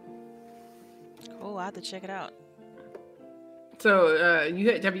swear. Cool, I have to check it out. So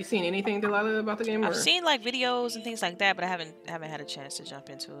have you seen anything, Delilah, about the game? I've seen like videos and things like that, but I haven't had a chance to jump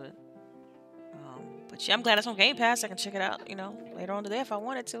into it. But yeah, I'm glad it's on Game Pass. I can check it out, later on today if I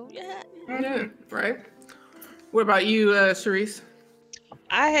wanted to. Yeah. Yeah, right. What about you, Sharice?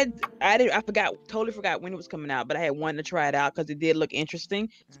 Totally forgot when it was coming out, but I had wanted to try it out because it did look interesting,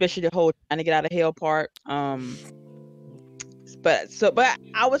 especially the whole trying to get out of hell part. But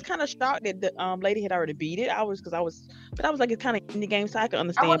I was kind of shocked that the lady had already beat it. I was like, it's kind of in the game, so I can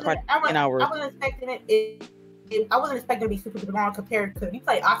understand part in hours. I wasn't expecting it. I wasn't expecting to be super long compared to if you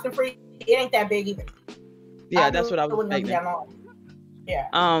play Oxenfree, it ain't that big either. Yeah, that's what I was expecting. Yeah.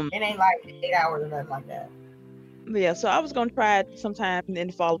 It ain't like 8 hours or nothing like that. Yeah, so I was gonna try it sometime in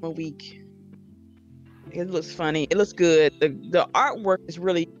the following week. It looks funny. It looks good. The artwork is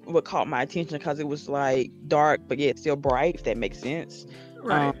really what caught my attention because it was like dark, but yet still bright, if that makes sense.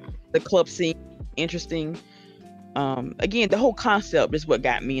 Right. The club scene, interesting. Again, the whole concept is what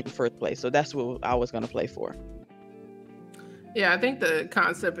got me in the first place. So that's what I was gonna play for. Yeah, I think the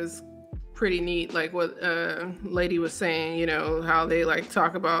concept is pretty neat. Like what Lady was saying, how they like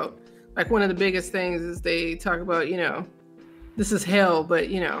talk about, like one of the biggest things is they talk about, this is hell, but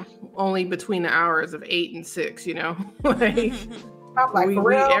only between the hours of 8 and 6, like,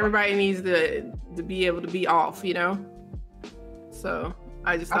 everybody needs to be able to be off, so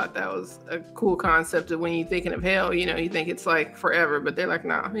I just thought that was a cool concept of when you're thinking of hell, you think it's like forever, but they're like,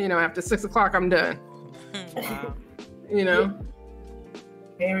 nah, after 6 o'clock I'm done. Wow.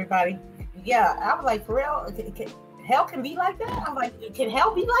 Everybody, yeah, I was like, for real, hell can be like that? I was like, can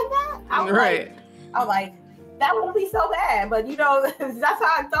hell be like that? I was like, that won't be so bad. But that's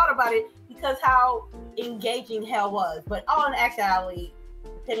how I thought about it, because how engaging hell was. But all in actuality,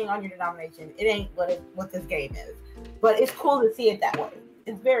 depending on your denomination, it ain't what this game is. But it's cool to see it that way.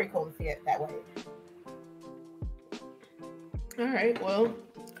 It's very cool to see it that way. All right, well,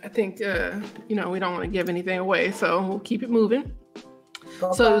 I think we don't want to give anything away, so we'll keep it moving.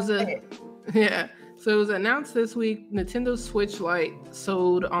 So it was announced this week, Nintendo Switch Lite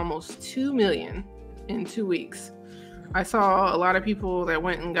sold almost 2 million in 2 weeks. I saw a lot of people that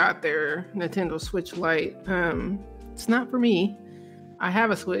went and got their Nintendo Switch Lite. It's not for me. I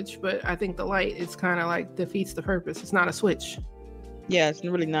have a Switch, but I think the Lite is kind of like defeats the purpose. It's not a Switch. Yeah, it's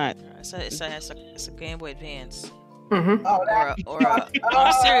really not. It's a Game Boy Advance. Mm-hmm. Oh, No,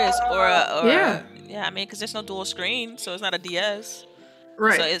 I'm serious. Yeah. Yeah, I mean, because there's no dual screen, so it's not a DS.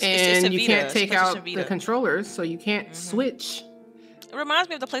 Right. So it's and a you Vita. can't It's a take PlayStation out Vita. the controllers, so you can't Mhm. switch. It reminds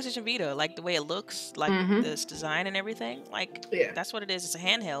me of the PlayStation Vita, like the way it looks, like Mhm. this design and everything. Like Yeah. that's what it is. It's a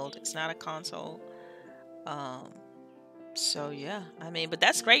handheld. It's not a console. So yeah, I mean, but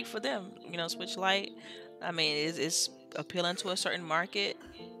that's great for them. Switch Lite. I mean, it's appealing to a certain market.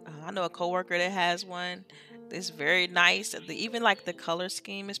 I know a coworker that has one. It's very nice. Even like the color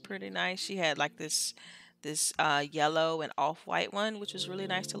scheme is pretty nice. She had like this yellow and off white one, which was really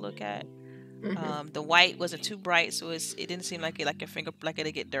nice to look at. Mhm. The white wasn't too bright, so it didn't seem like your finger like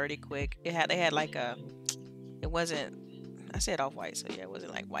it'd get dirty quick. They had like it wasn't. I said off white, so yeah, it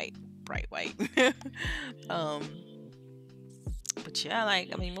wasn't like white, bright white. But yeah, I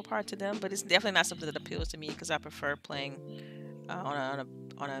mean, more power to them. But it's definitely not something that appeals to me because I prefer playing on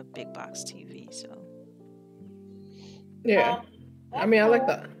a big box TV. So Yeah. I mean, I like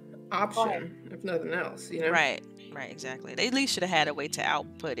the Go ahead. option, if nothing else, you know? right, exactly. They at least should have had a way to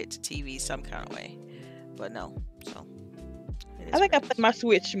output it to TV some kind of way, but no. So it is I think I what it put is. my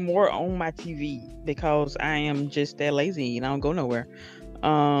Switch more on my TV because I am just that lazy and I don't go nowhere.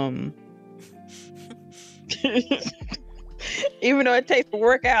 Even though it takes a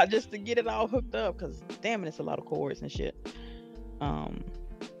workout just to get it all hooked up, because damn it, it's a lot of cords and shit. But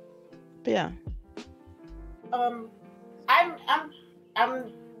yeah. I'm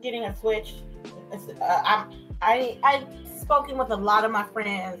getting a Switch. I've spoken with a lot of my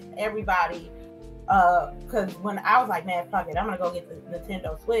friends, everybody, because when I was like, man, fuck it, I'm gonna go get the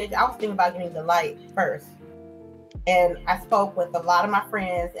Nintendo Switch. I was thinking about getting the Lite first, and I spoke with a lot of my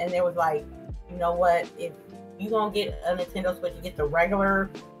friends, and they was like, you know what, if you gonna get a Nintendo Switch, you get the regular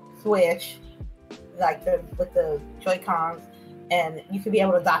Switch, like with the Joy-Cons, and you can be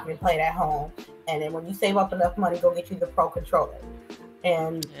able to dock it and play it at home. And then when you save up enough money, go get you the Pro controller.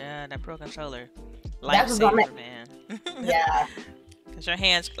 And Yeah, that Pro controller, That's what's gonna lifesaver, man. yeah, Because your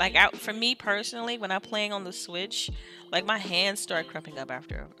hands, for me personally, when I'm playing on the Switch, like my hands start cramping up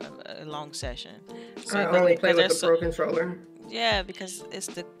after a long session. I only play with they're the Pro controller. Yeah, because it's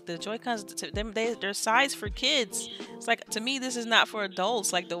the Joy-Cons. They're sized for kids. It's like, to me, this is not for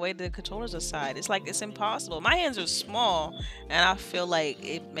adults. Like the way the controllers are sized, it's like it's impossible. My hands are small, and I feel like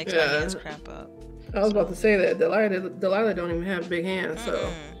it makes my Yeah. hands cramp up. I was about to say that Delilah don't even have big hands, so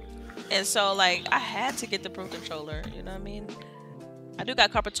Mm-mm. And so like I had to get the Pro controller. You know what I mean? I do got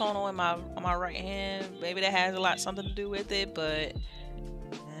carpal tunnel on my right hand. Maybe that has something to do with it, but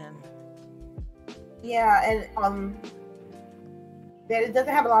man, yeah, and that it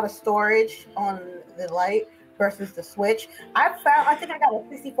doesn't have a lot of storage on the Lite versus the Switch. I think I got a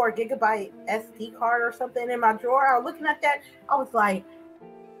 64 gigabyte SD card or something in my drawer. I was looking at that. I was like,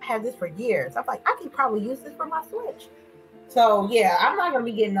 I had this for years. I'm like, I could probably use this for my Switch. So yeah, I'm not gonna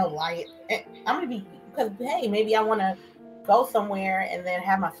be getting no Lite. I'm gonna be, because hey, maybe I want to go somewhere and then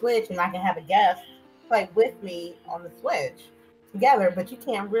have my Switch and I can have a guest play with me on the Switch together. But you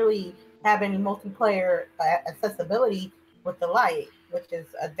can't really have any multiplayer accessibility with the Lite, which is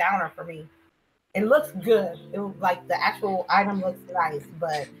a downer for me. It looks good. Like the actual item looks nice,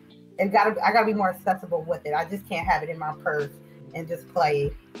 but I gotta be more accessible with it. I just can't have it in my purse and just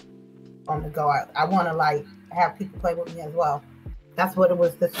play on the go. I want to like have people play with me as well. That's what it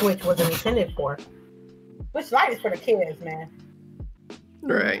was. The Switch was intended for. Switch Lite is for the kids, man.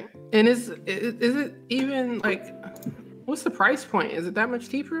 right. And is it even like, what's the price point? Is it that much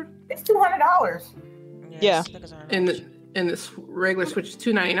cheaper? It's $200. Yeah. And the regular Switch is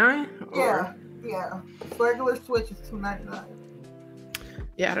 $299? Yeah. Regular Switch is $299.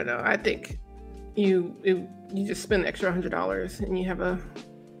 Yeah, I don't know. I think you just spend an extra $100 and you have a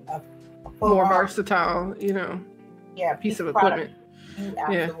more versatile, piece of equipment. You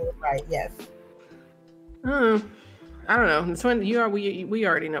absolutely right. Yes. I don't know. We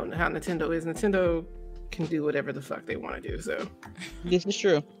already know how Nintendo is. Nintendo can do whatever the fuck they want to do. So This is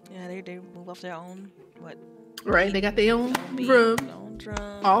true. Yeah, they move off their own right, they got their own beat, drum, their own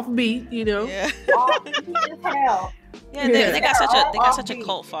drum. offbeat. Yeah. Oh, hell. Yeah, they got such a Offbeat.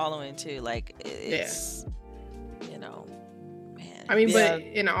 cult following too. Like it's, man. I mean, Yeah. but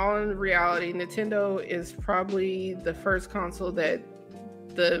in all reality, Nintendo is probably the first console that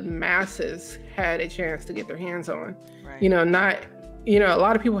the masses had a chance to get their hands on. Right. A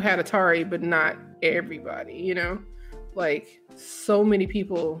lot of people had Atari, but not everybody, like so many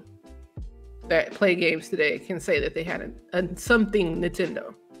people that play games today can say that they had a something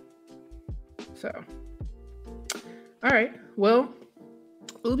Nintendo. So, all right. Well,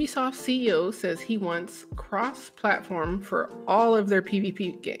 Ubisoft CEO says he wants cross-platform for all of their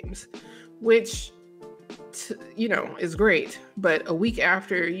PvP games, which, is great. But a week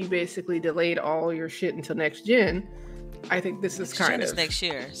after you basically delayed all your shit until next gen, I think this is kind of next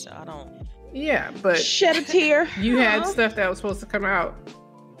year. So I don't. Yeah, but shed a tear. You had stuff that was supposed to come out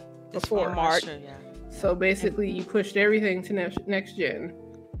before March. Sure, yeah. So basically, you pushed everything to next gen,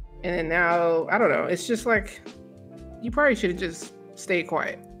 and then now I don't know. It's just like you probably should have just stayed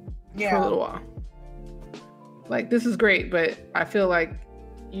quiet for a little while. Like, this is great, but I feel like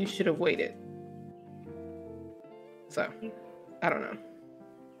you should have waited. So I don't know.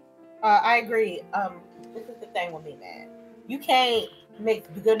 I agree. This is the thing with me, man. You can't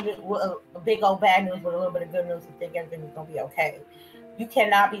make the good news, a big old bad news with a little bit of good news and think everything is gonna be okay. You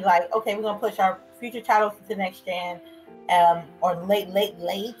cannot be like, okay, we're gonna push our future titles to next gen, or late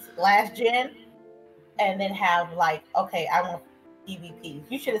last gen, and then have like, okay, I want PvPs.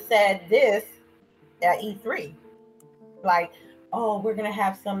 You should have said this at E3, like, oh, we're gonna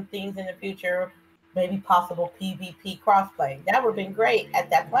have some things in the future, maybe possible PvP crossplay. That would have been great at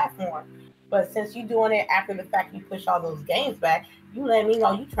that platform. But since you're doing it after the fact, you push all those games back, you let me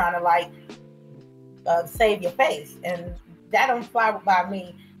know you trying to like save your face, and that don't fly by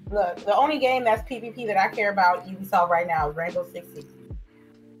me. Look, the only game that's PvP that I care about Ubisoft right now is Rainbow Six Siege.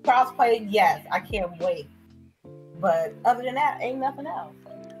 Crossplay, yes, I can't wait. But other than that, ain't nothing else.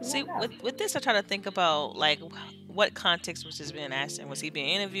 See, with this, I try to think about like what context was this being asked in. Was he being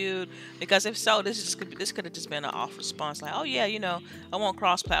interviewed? Because if so, this could have just been an off response, like, oh yeah, I want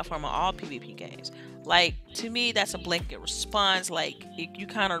cross-platform on all PvP games. Like, to me, that's a blanket response. Like, you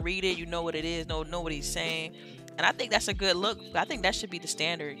kind of read it, you know what it is, know what he's saying, and I think that's a good look. I think that should be the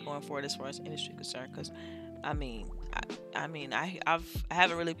standard going forward as far as industry concerned. Because, I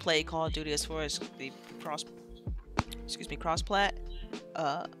haven't really played Call of Duty as far as the cross-plat.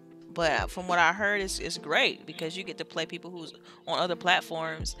 But from what I heard, it's great because you get to play people who's on other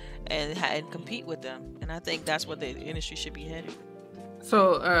platforms and compete with them. And I think that's what the industry should be headed.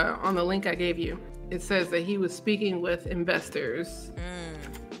 So on the link I gave you, it says that he was speaking with investors.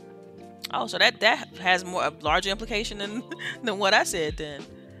 Oh, so that has a larger implication than what I said then.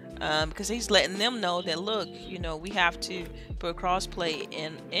 Because he's letting them know that, look, we have to put crossplay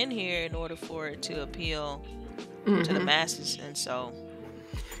in here in order for it to appeal to the masses. And so...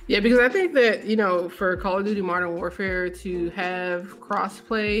 Yeah, because I think that, for Call of Duty Modern Warfare to have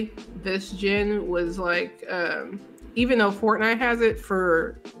crossplay this gen was like, even though Fortnite has it,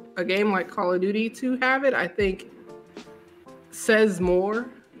 for a game like Call of Duty to have it, I think says more,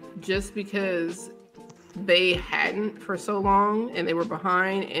 just because they hadn't for so long and they were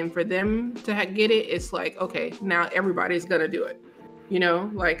behind, and for them to get it, it's like, okay, now everybody's gonna do it.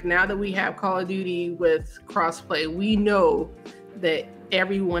 Like, now that we have Call of Duty with crossplay, we know that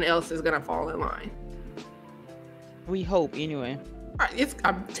everyone else is gonna fall in line. We hope, anyway.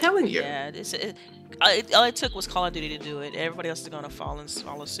 I'm telling you. Yeah, all it took was Call of Duty to do it. Everybody else is gonna follow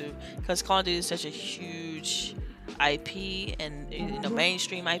suit, because Call of Duty is such a huge IP and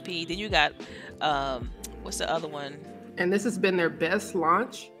mainstream IP. Then you got what's the other one? And this has been their best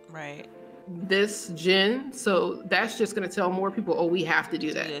launch, right? This gen, so that's just going to tell more people, oh, we have to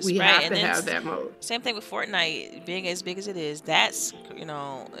do that. We have to have that mode. Same thing with Fortnite being as big as it is. That's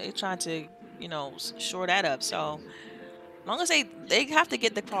they're trying to shore that up. So as long as they have to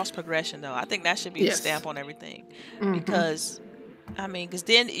get the cross progression, though, I think that should be the stamp on everything. Because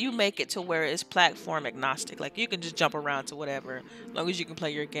then you make it to where it's platform agnostic. Like, you can just jump around to whatever, as long as you can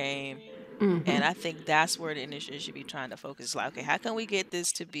play your game. And I think that's where the industry should be trying to focus. It's like, okay, how can we get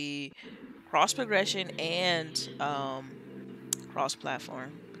this to be cross progression and cross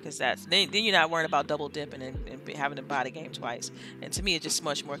platform? Because then you're not worrying about double dipping and having to buy the game twice. And to me, it's just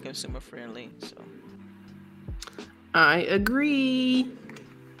much more consumer friendly. So I agree.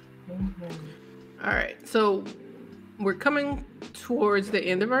 All right, so we're coming towards the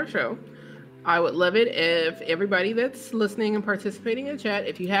end of our show. I would love it if everybody that's listening and participating in chat,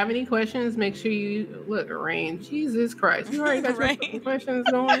 if you have any questions, make sure you look. Rain, Jesus Christ, you already got your questions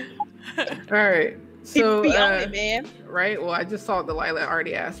going. All right, so man. Right. Well, I just saw Delilah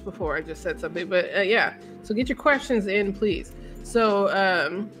already asked before I just said something, but yeah. So get your questions in, please.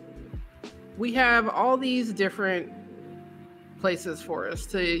 So we have all these different places for us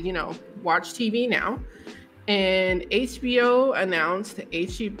to watch TV now. And HBO announced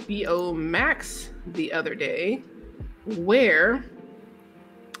HBO Max the other day, where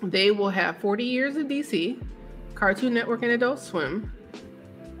they will have 40 Years of DC, Cartoon Network and Adult Swim,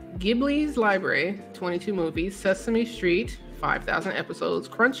 Ghibli's Library, 22 movies, Sesame Street, 5,000 episodes,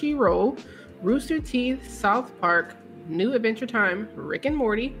 Crunchyroll, Rooster Teeth, South Park, New Adventure Time, Rick and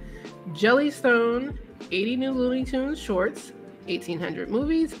Morty, Jellystone, 80 new Looney Tunes shorts, 1,800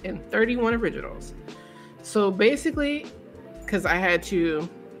 movies, and 31 originals. So basically, because I had to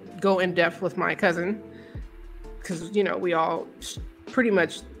go in depth with my cousin, because, you know, we all pretty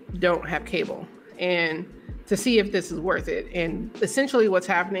much don't have cable, and to see if this is worth it. And essentially what's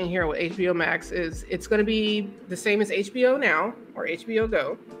happening here with HBO Max is it's going to be the same as HBO Now or HBO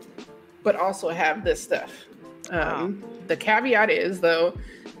Go, but also have this stuff. The caveat is, though,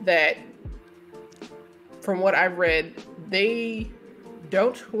 that from what I've read, they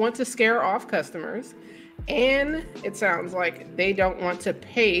don't want to scare off customers, and it sounds like they don't want to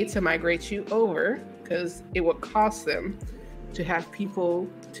pay to migrate you over, because it would cost them to have people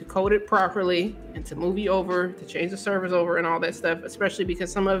to code it properly and to move you over, to change the servers over and all that stuff, especially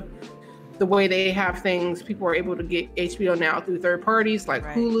because some of the way they have things, people are able to get HBO Now through third parties like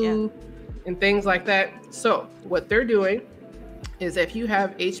Hulu and things like that. So what they're doing is, if you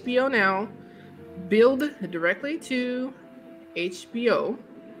have HBO Now billed directly to HBO,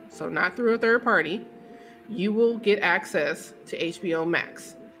 so not through a third party, you will get access to HBO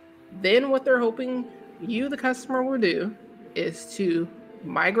Max. Then what they're hoping you, the customer, will do is to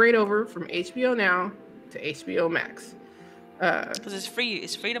migrate over from HBO Now to HBO Max. Because it's free.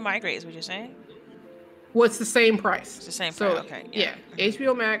 It's free to migrate, is what you're saying? Well, it's the same price. It's the same price. Okay. Yeah.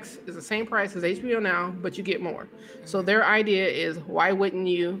 HBO Max is the same price as HBO Now, but you get more. So their idea is, why wouldn't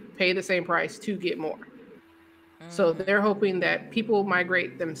you pay the same price to get more? So they're hoping that people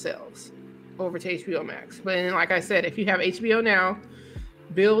migrate themselves over to HBO Max. But then, like I said, if you have HBO Now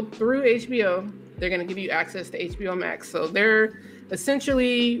billed through HBO, they're going to give you access to HBO Max. So they're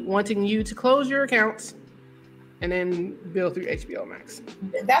essentially wanting you to close your accounts and then bill through HBO Max.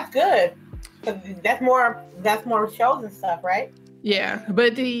 That's good. That's more shows and stuff, right? Yeah,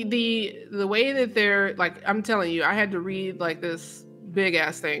 but the way that they're, like, I'm telling you, I had to read like this big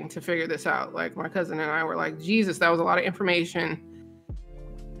ass thing to figure this out. Like, my cousin and I were like, Jesus, that was a lot of information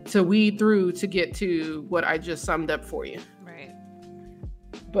to weed through to get to what I just summed up for you. Right.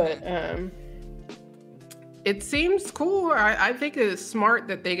 But it seems cool. I think it's smart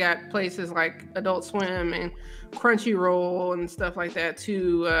that they got places like Adult Swim and Crunchyroll and stuff like that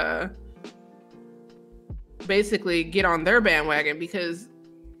to basically get on their bandwagon, because,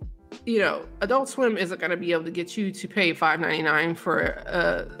 you know, Adult Swim isn't going to be able to get you to pay $5.99 for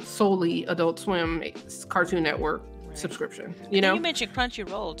a solely Adult Swim Cartoon Network subscription. You know, you mentioned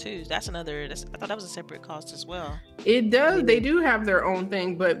Crunchyroll too. That's another. I thought that was a separate cost as well. It does. They do have their own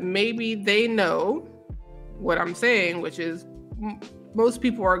thing, but maybe they know what I'm saying, which is most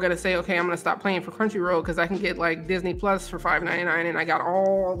people are going to say, okay, I'm going to stop paying for Crunchyroll because I can get like Disney Plus for $5.99 and I got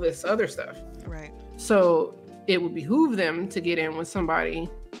all this other stuff. Right. So it would behoove them to get in with somebody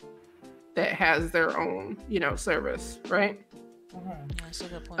that has their own, you know, service, right? That's a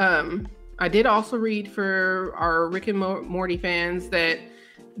good point. I did also read for our Rick and Morty fans that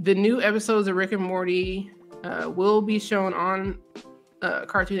the new episodes of Rick and Morty will be shown on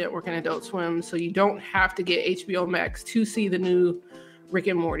Cartoon Network and Adult Swim, so you don't have to get HBO Max to see the new Rick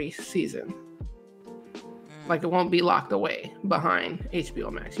and Morty season. Like, it won't be locked away behind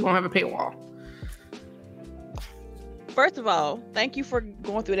HBO Max. You won't have a paywall. First of all, thank you for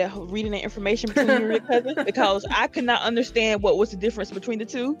going through that, reading the information between you and your cousin, because I could not understand what was the difference between the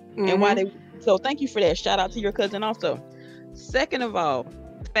two and why they. So thank you for that. Shout out to your cousin also. Second of all,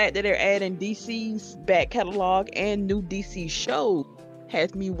 the fact that they're adding DC's back catalog and new DC shows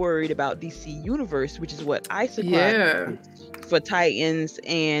has me worried about DC Universe, which is what I supply for Titans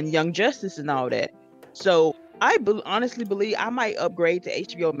and Young Justice and all that. So I honestly believe I might upgrade to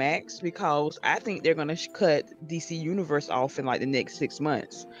HBO Max, because I think they're going to cut DC Universe off in like the next 6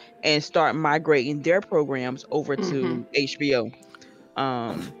 months and start migrating their programs over to HBO.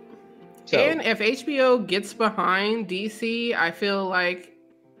 And if HBO gets behind DC, I feel like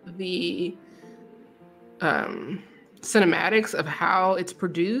the cinematics of how it's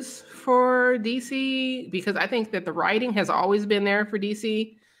produced for DC, because I think that the writing has always been there for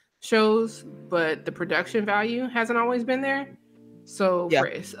DC shows, but the production value hasn't always been there. So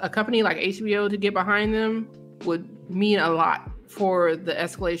for a company like HBO to get behind them would mean a lot for the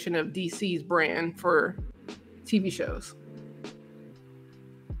escalation of DC's brand for TV shows.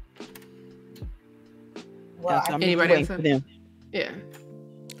 Well, anybody else? Yeah.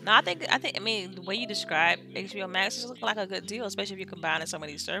 No, I think. I mean, the way you describe HBO Max just looks like a good deal, especially if you're combining some of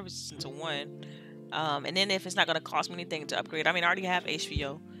these services into one. And then if it's not going to cost me anything to upgrade, I mean, I already have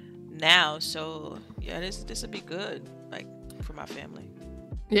HBO now, so yeah, this would be good, like, for my family.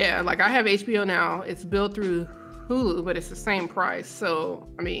 Yeah, like, I have HBO now. It's billed through Hulu, but it's the same price. So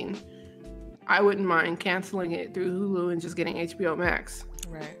I mean, I wouldn't mind canceling it through Hulu and just getting HBO Max.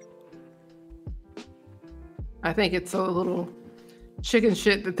 Right. I think it's a little chicken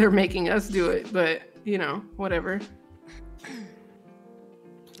shit that they're making us do it, but you know, whatever.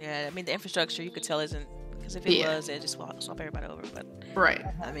 Yeah, I mean the infrastructure you could tell isn't, because if it was, they'd just swap everybody over. But right.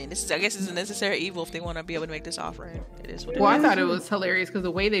 I mean, I guess it's a necessary evil if they want to be able to make this offering. It is what it Well, is. I thought it was hilarious because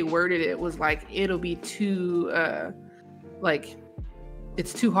the way they worded it was like it'll be too, like,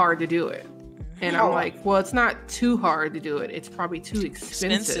 it's too hard to do it. And I'm like, well, it's not too hard to do it. It's probably too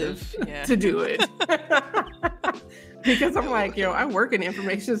expensive yeah. to do it. Because I'm like, yo, I work in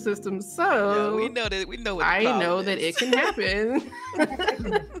information systems, so we know that what I know that it can happen.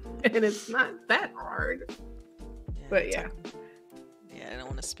 And it's not that hard. Yeah, But yeah. Yeah, I don't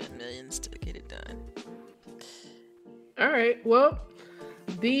want to spend millions to get it done. All right. Well,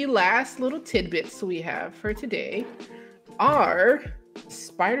 the last little tidbits we have for today are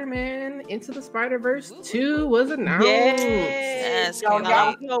Spider-Man Into the Spider-Verse 2 was announced. Yes, Yo,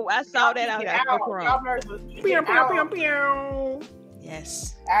 can't wait. No, I saw that. I was like, no problem. Pew, pew, pew, pew.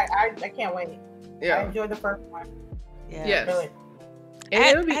 Yes. I can't wait. I Yeah. enjoyed the first one. Yeah. Yes. Really. And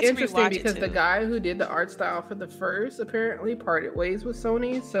it would I be had to interesting rewatch it because the too. guy who did the art style for the first apparently parted ways with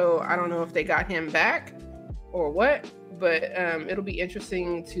Sony. So I don't know if they got him back or what, but it'll be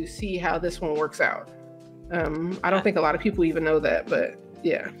interesting to see how this one works out. I don't think a lot of people even know that, but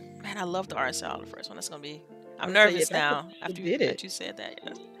yeah. Man, I love the art style of the first one. That's gonna be. I'm So, nervous yeah, that's now what after you did it. you said that.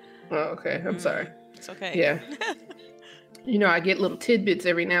 Yeah. Oh, okay. I'm sorry. It's okay. Yeah. You know, I get little tidbits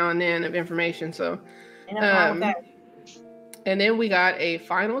every now and then of information. So, Ain't nothing wrong with that. and then we got a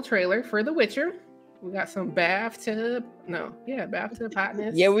final trailer for The Witcher. We got some bathtub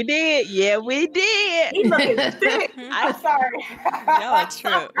hotness. Yeah, we did. Yeah, we did. He's looking sick. I'm sorry. Y'all are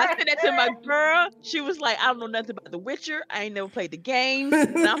true. I said that to my girl. She was like, I don't know nothing about The Witcher. I ain't never played the games.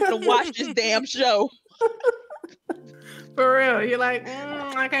 And I'm gonna watch this damn show. For real. You're like,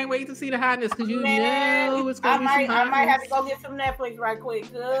 I can't wait to see the hotness because you know it's I going to be some might have to hotness. go get some Netflix right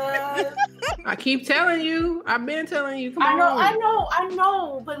quick. 'Cause I keep telling you. I've been telling you. Come I on.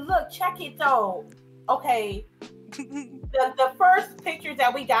 know. But look, check it though. Okay, the first pictures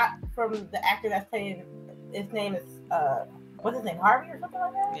that we got from the actor that's playing, his name is what's his name, Harvey or something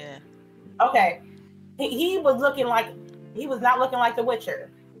like that. Yeah. Okay, he was not looking like The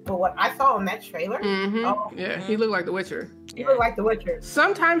Witcher. But what I saw in that trailer, Yeah, he looked like The Witcher. he looked like The Witcher.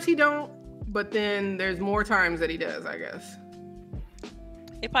 Sometimes he don't, but then there's more times that he does, I guess.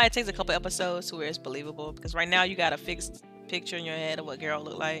 It probably takes a couple episodes to where it's believable, because right now you got a fixed picture in your head of what Geralt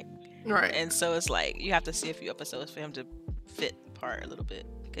looked like, Right. and so it's like you have to see a few episodes for him to fit the part a little bit,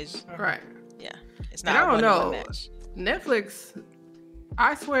 because Right. it's And not. I don't a know. one-to-one match. Netflix,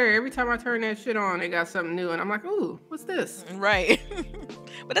 I swear, every time I turn that shit on, they got something new, and I'm like, ooh, what's this? Right.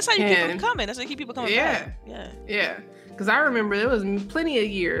 But that's how you keep them And- coming. That's how you keep people coming Yeah. back. Yeah. Yeah. Because I remember there was plenty of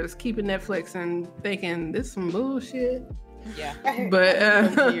years keeping Netflix and thinking, this some bullshit. Yeah. But,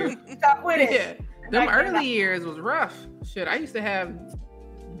 Stop with it. yeah, them early years was rough. Shit, I used to have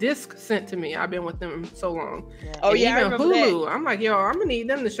discs sent to me. I've been with them so long. Yeah. Oh And yeah, I even remember that. Hulu. I'm like, yo, I'm gonna need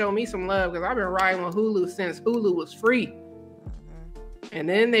them to show me some love because I've been riding with Hulu since Hulu was free, Mhm. and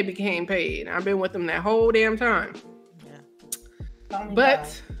then they became paid. I've been with them that whole damn time.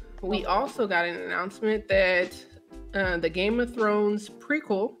 But we also got an announcement that the Game of Thrones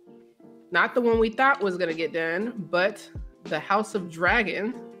prequel, not the one we thought was gonna get done, but the House of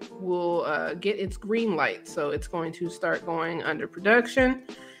Dragon will get its green light. So it's going to start going under production.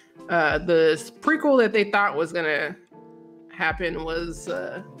 The prequel that they thought was gonna happen was,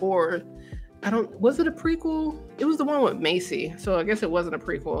 was it a prequel? It was the one with Macy. So I guess it wasn't a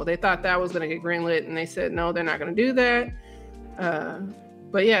prequel. They thought that was gonna get greenlit, and they said no, they're not gonna do that.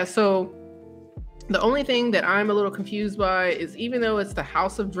 But yeah, so the only thing that I'm a little confused by is even though it's the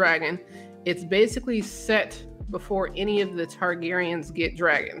House of Dragon, it's basically set before any of the Targaryens get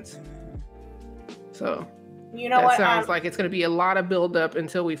dragons. So you know that what? sounds like it's going to be a lot of build up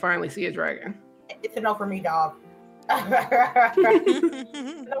until we finally see a dragon. It's a no for me, dog. No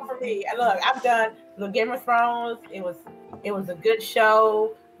for me. Look, I'm done. Look, Game of Thrones. It was a good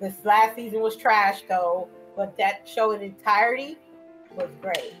show. This last season was trash though, but that show in entirety was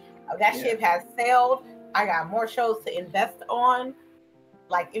great. That ship has sailed. I got more shows to invest on,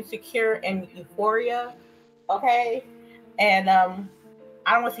 like Insecure and Euphoria. Okay, and I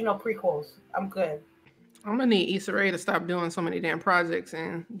don't want to see no prequels. I'm good. I'm gonna need Issa Rae to stop doing so many damn projects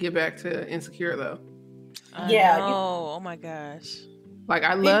and get back to Insecure though. Yeah, Oh my gosh. Like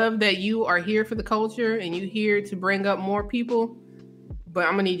I love that you are here for the culture and you here to bring up more people, but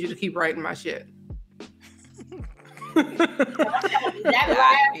I'm gonna need you to keep writing my shit.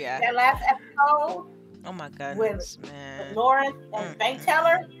 Yeah. That last episode Oh my goodness, man. Lawrence and Bank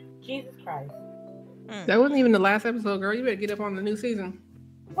Teller. Jesus Christ. That wasn't even the last episode, girl. You better get up on the new season.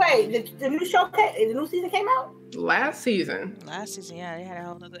 Wait, the new show, the new season came out? Last season, yeah, they had a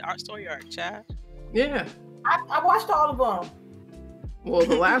whole other story arc, child. yeah. I watched all of them. Well,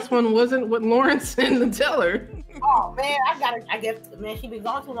 the last one wasn't with Lawrence and the Teller. Oh man, I guess, man, she been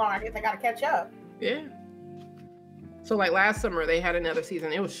gone too long. I guess I gotta catch up. Yeah. So like last summer they had another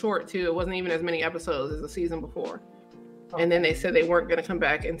season. It was short too. It wasn't even as many episodes as the season before. And then they said they weren't going to come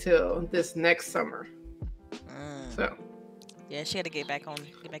back until this next summer. So. Yeah, she had to get back in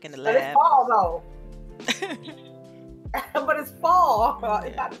the But lab. it's fall though. But it's fall.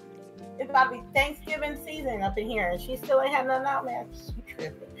 Yeah. It's about to be Thanksgiving season up in here, and she still ain't had nothing out, man. She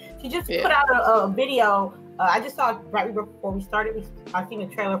tripping. She just put out a video. I just saw it right before we started. I seen a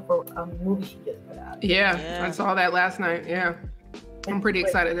trailer for a movie she just put out. Yeah, I saw that last night. Yeah, I'm pretty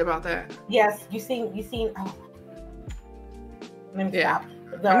excited about that. Yes, you seen. Oh. Let me stop.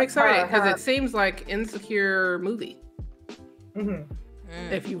 I'm excited because it seems like Insecure movie. Mm-hmm.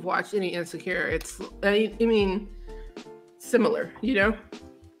 If you've watched any Insecure, it's I mean similar, you know.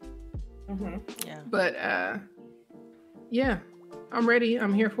 Mm-hmm. Yeah. But yeah, I'm ready.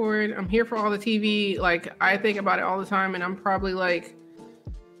 I'm here for it. I'm here for all the TV. Like I think about it all the time, and I'm probably like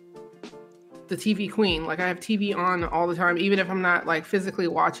the TV queen. Like I have TV on all the time, even if I'm not like physically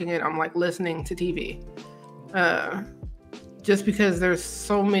watching it. I'm like listening to TV. Just because there's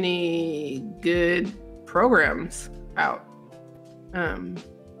so many good programs out.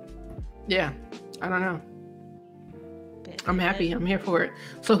 Yeah, I don't know. I'm happy. I'm here for it.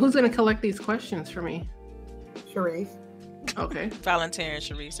 So who's going to collect these questions for me? Sharice. Okay. Volunteering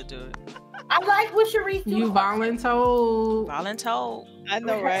Sharice to do it. I like what Sharice do. You voluntold. Voluntold. I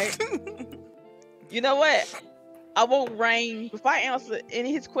know, right? You know what? I want Rain. If I answer any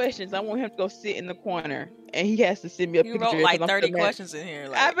of his questions, I want him to go sit in the corner, and he has to send me a You picture. wrote like 30 questions in here.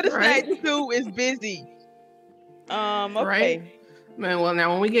 Like, After the Right? night, dude is busy. Okay. Right? Man, well,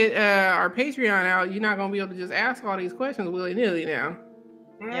 now when we get our Patreon out, you're not going to be able to just ask all these questions willy-nilly now.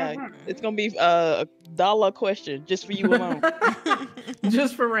 Yeah, Mhm. it's gonna be a $1 question just for you alone.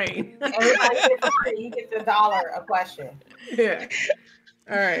 Just for Rain. Everybody gets free. You get the $1 a question. Yeah.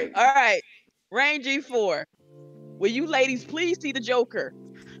 All right. All right, Rain G4. Will you ladies please see the Joker?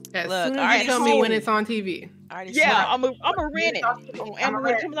 As Look, soon I as already you tell me told when you. it's on TV. I already Yeah, saw it. I'm a rent it. When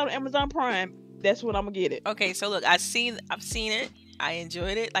it comes out on Amazon Prime, that's when I'm gonna get it. Okay, so look, I've seen it. I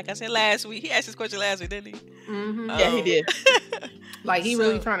enjoyed it. Like I said last week, he asked this question last week, didn't he? Mm-hmm. Yeah, he did. Like he So-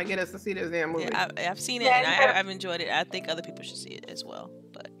 really trying to get us to see this damn movie. Yeah, I've seen it Yeah, and I've enjoyed it. I think other people should see it as well.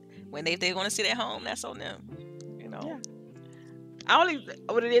 But when they want to sit at home, that's on them. You know. Yeah. I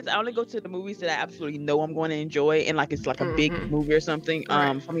only go to the movies that I absolutely know I'm going to enjoy, and like it's like a big Mhm. movie or something.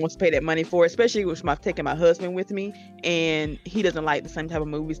 Right. If I'm going to pay that money for it, especially with taking my husband with me, and he doesn't like the same type of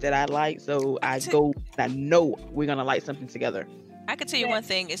movies that I like, so I go. I know we're gonna like something together. I could tell you one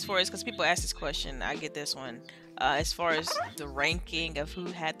thing as far as because people ask this question, I get this one. As far as the ranking of who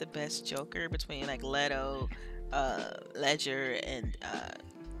had the best Joker between like Leto, Ledger, and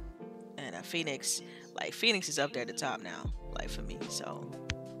Phoenix, like Phoenix is up there at the top now, like for me. So,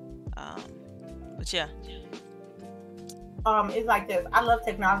 but yeah, It's like this. I love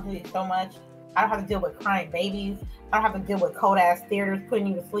technology so much. I don't have to deal with crying babies. I don't have to deal with cold ass theaters putting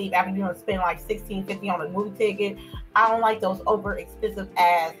you to sleep after you spend like $16.50 on a movie ticket. I don't like those over expensive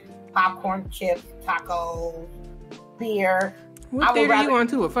ass popcorn, chips, tacos, beer. What I would theater rather- you going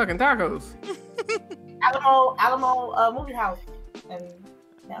to? A fucking tacos? Alamo Movie House. And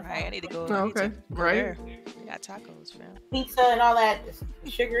that's right. I need to go. Oh, I need to okay. go Right. there. They got tacos, fam. pizza and all that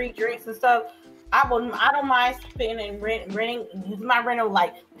sugary drinks and stuff. I don't mind spending renting, using my rental,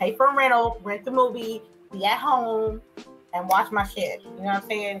 like pay for a rental, rent the movie, be at home, and watch my shit. You know what I'm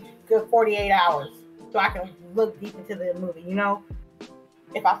saying? Good 48 hours, so I can look deep into the movie. You know,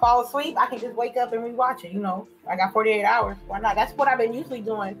 if I fall asleep, I can just wake up and rewatch it. You know, I got 48 hours. Why not? That's what I've been usually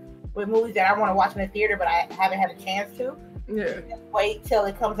doing with movies that I want to watch in the theater, but I haven't had a chance to. Yeah. Just wait till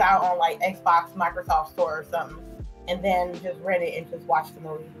it comes out on like Xbox, Microsoft Store or something, and then just rent it and just watch the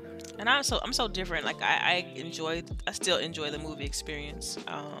movie. And I'm so different. Like I still enjoy the movie experience.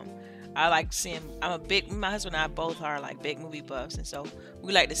 I like seeing. My husband and I both are like big movie buffs, and so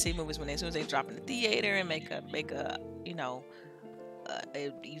we like to see movies as soon as they drop in the theater and make a you know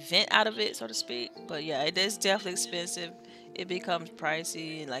a event out of it, so to speak. But yeah, it is definitely expensive. It becomes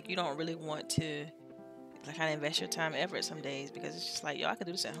pricey, and like you don't really want to like kind of invest your time ever some days because it's just like yo, I could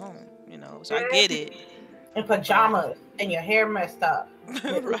do this at home, you know. So I get it. In pajamas and your hair messed up.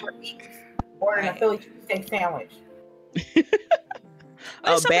 Right. Ordering a Right. Philly cheesesteak sandwich.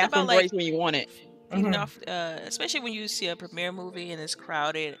 But it's something bathroom about like breaks when you want it. you Mhm. know, especially when you see a premiere movie and it's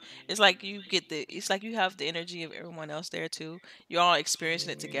crowded, it's like it's like you have the energy of everyone else there too. You're all experiencing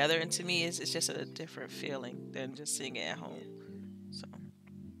it together, and to me, it's just a different feeling than just seeing it at home. So,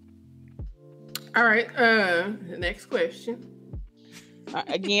 All right. The next question.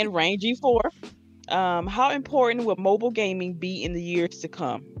 Again, Rain G4. How important will mobile gaming be in the years to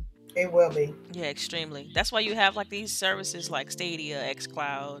come? It will be. yeah, extremely. That's why you have like these services like Stadia,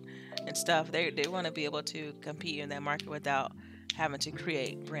 XCloud, and stuff. They want to be able to compete in that market without having to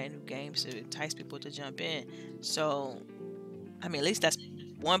create brand new games to entice people to jump in. So, I mean, at least that's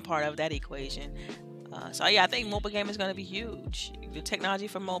one part of that equation. So yeah, I think mobile gaming is going to be huge. The technology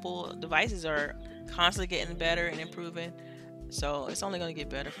for mobile devices are constantly getting better and improving. So it's only going to get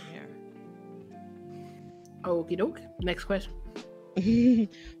better from here. Okie doke. Next question.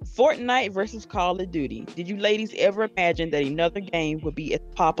 Fortnite versus Call of Duty. Did you ladies ever imagine that another game would be as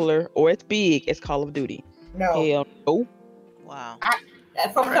popular or as big as Call of Duty? No. Hell no. Wow.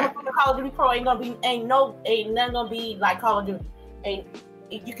 From coming from the Call of Duty Pro, ain't nothing gonna be like Call of Duty.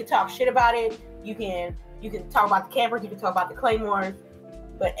 You can talk shit about it. You can talk about the campers. You can talk about the claymores.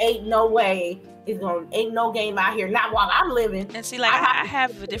 But ain't no game out here. Not while I'm living. And see, like I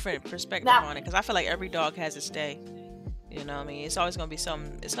have a different perspective Now- on it because I feel like every dog has its day. You know what I mean? It's always gonna be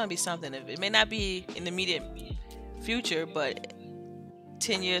something. It's gonna be something. It may not be in the immediate future, but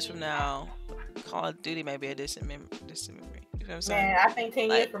 10 years from now, Call of Duty may be a distant memory. You know what I'm saying? Man, I think 10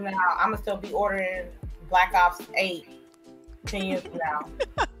 years from now, I'm gonna still be ordering Black Ops 8. 10 years from now.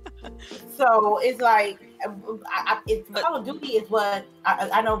 So it's like, Call of Duty is what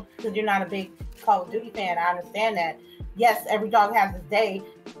I know, because you're not a big Call of Duty fan. I understand that. Yes, every dog has its day.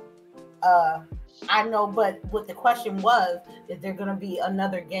 I know, but what the question was, is there going to be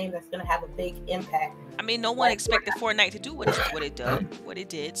another game that's going to have a big impact? I mean, no one expected Fortnite to do what it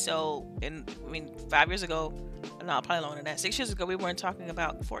did. So, and I mean, 5 years ago, no, probably longer than that. 6 years ago, we weren't talking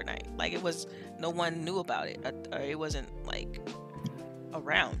about Fortnite. Like no one knew about it, or it wasn't like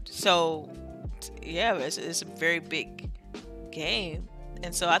around. So, yeah, it's a very big game,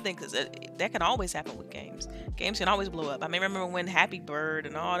 and so I think that can always happen with games. Games can always blow up. I mean, remember when Happy Bird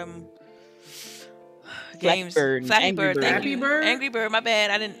and all them games, Flappy Bird, thank Flappy you. Bird? Angry Bird, my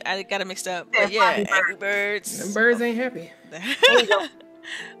bad, I got it mixed up. But yeah, Angry Birds. Them birds ain't happy.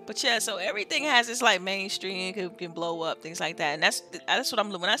 But yeah, so everything has this like mainstream can blow up, things like that, and that's what I'm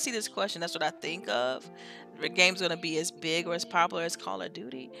when I see this question, that's what I think of. The game's gonna be as big or as popular as Call of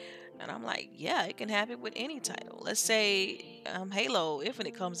Duty, and I'm like, yeah, it can happen with any title. Let's say Halo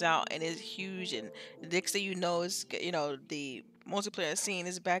Infinite comes out and is huge, and the next thing you know is the multiplayer scene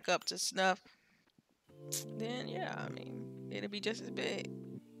is back up to snuff. Then yeah, I mean, it'll be just as big.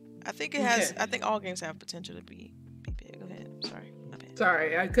 I think it has. Okay. I think all games have potential to be big. Go ahead. Sorry. My bad.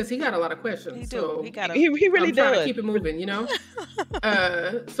 Sorry, because he got a lot of questions. He so do. He got He really I'm trying to does. keep it moving, you know?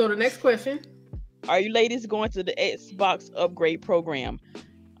 So the next question. Are you ladies going to the Xbox upgrade program?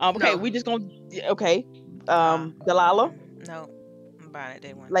 Okay, No. we just gonna Delilah, No, I'm buying it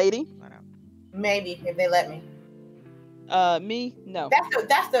day one. lady, Flat out. Maybe, if they let me. me, no.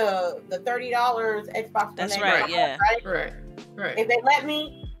 That's the $30 Xbox One That's X, right, yeah. right? Right. If they let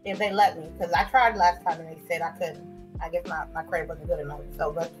me, because I tried last time and they said I couldn't. I guess my credit wasn't good enough.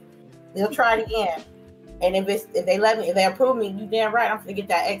 So, but they'll try it again. And if they let me, if they approve me, you damn right, I'm gonna get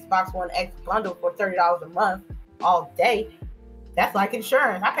that Xbox One X bundle for $30 a month all day. That's like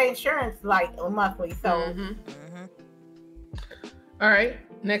insurance. I pay insurance like monthly. So Mhm. All right.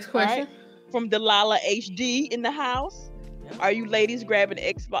 Next question. From Delilah HD in the house. Yeah. Are you ladies grabbing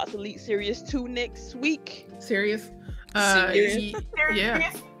Xbox Elite Series 2 next week? Serious? Serious?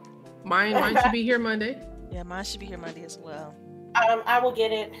 Yeah. Mine should be here Monday. Yeah, mine should be here Monday as well. I will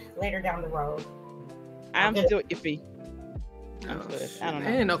get it later down the road. I'm Okay. still iffy. Oh, good. shit. I don't know.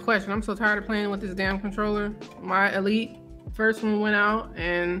 Ain't no question. I'm so tired of playing with this damn controller. My Elite first one went out,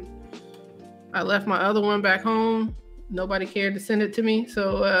 and I left my other one back home. Nobody cared to send it to me,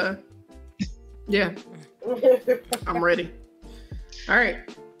 so yeah, I'm ready. All right,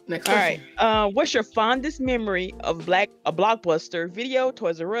 next All question. right. What's your fondest memory of a Blockbuster, Video,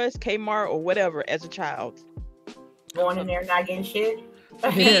 Toys R Us, Kmart, or whatever as a child? Going in there not getting shit.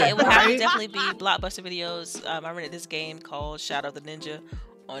 Me, Yeah, it would have to right? definitely be Blockbuster Videos. I rented this game called Shadow of the Ninja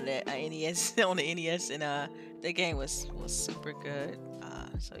on the NES, and that game was super good.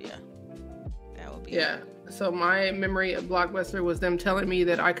 So yeah, that would be Yeah. So my memory of Blockbuster was them telling me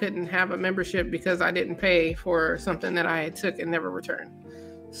that I couldn't have a membership because I didn't pay for something that I took and never returned.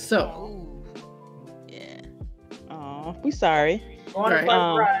 So Ooh. Yeah. Oh, we sorry. Going Right. to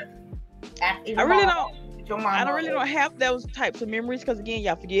first run. I really don't. your mama. I don't really don't have those types of memories because again,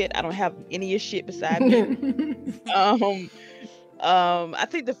 y'all forget I don't have any of your shit beside me. I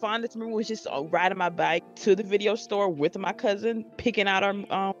think the fondest memory was just riding my bike to the video store with my cousin, picking out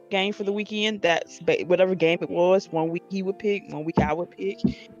our game for the weekend. That's whatever game it was. One week he would pick, one week I would pick,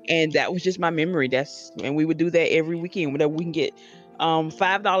 and that was just my memory. And we would do that every weekend whenever we can get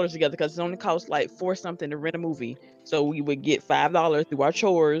 $5 together because it only costs like $4 something to rent a movie. So we would get $5 through our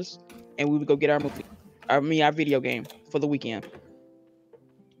chores, and we would go get our movie, our video game for the weekend.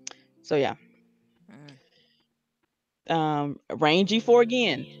 So yeah. Rain G4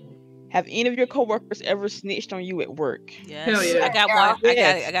 again. Have any of your coworkers ever snitched on you at work? Yes. Hell yeah. I got one.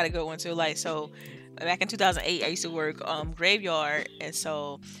 Yes. I got a good one too. Like, so back in 2008, I used to work graveyard, and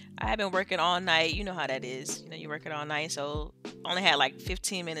so I had been working all night. You know how that is. You know, you're working all night, so only had like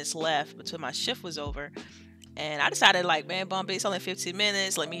 15 minutes left until my shift was over, and I decided like, man, Bumpy, it's only 15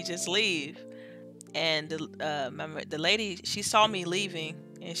 minutes. Let me just leave. And the lady, she saw me leaving,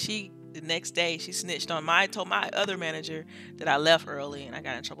 and the next day she snitched on told my other manager that I left early, and I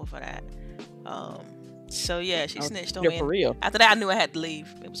got in trouble for that. So yeah, she snitched on me. For real. After that, I knew I had to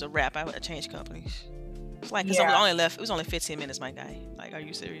leave. It was a wrap. I changed companies. It's like, I only left. It was only 15 minutes, my guy. Like, are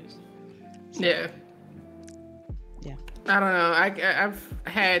you serious? Yeah. Yeah. I don't know.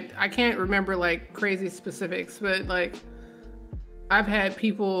 I can't remember like crazy specifics, but like I've had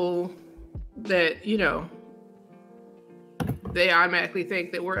people that, you know, they automatically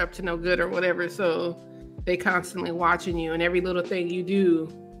think that we're up to no good or whatever, so they constantly watching you, and every little thing you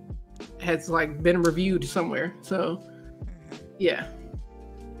do has like been reviewed somewhere. So yeah.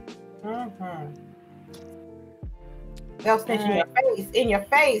 They'll snitch in your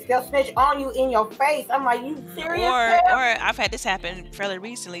face. They'll snitch on you in your face. I'm like, you serious? Or I've had this happen fairly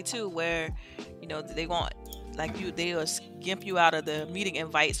recently too, where, you know, they want they'll skimp you out of the meeting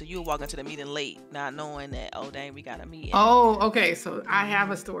invite, so you'll walk into the meeting late, not knowing that, oh dang, we got a meeting. Oh, okay. So I have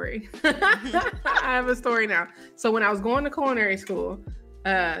a story. I have a story now. So when I was going to culinary school,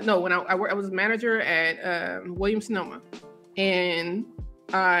 when I was a manager at Williams-Sonoma, and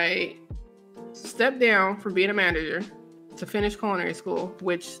I stepped down from being a manager to finish culinary school,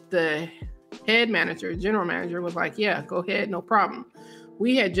 which the general manager was like, yeah, go ahead, no problem.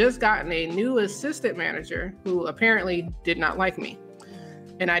 We had just gotten a new assistant manager who apparently did not like me.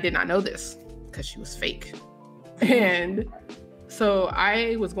 And I did not know this because she was fake. And so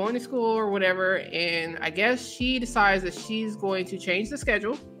I was going to school or whatever, and I guess she decides that she's going to change the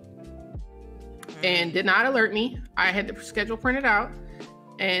schedule and did not alert me. I had the schedule printed out,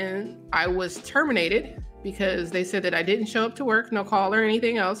 and I was terminated because they said that I didn't show up to work, no call or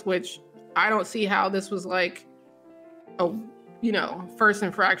anything else, which I don't see how this was like a, you know, first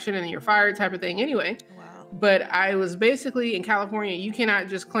infraction and you're fired type of thing anyway. Wow. But I was basically in California, you cannot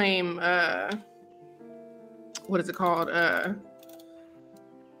just claim, what is it called?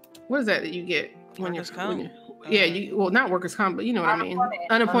 What is that you get when Workers' comp? Not workers' comp, but you know what I mean.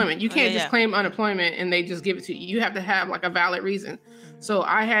 Unemployment. You can't just yeah. claim unemployment and they just give it to you. You have to have like a valid reason. So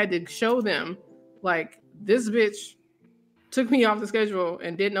I had to show them like, this bitch took me off the schedule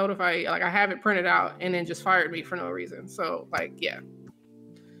and did notify, like I have it printed out, and then just fired me for no reason. So like, yeah.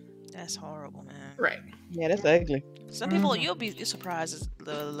 That's horrible, man. Right. Yeah, that's ugly. Some people, you'll be surprised at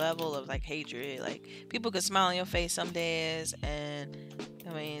the level of like hatred. Like, people could smile on your face some days, and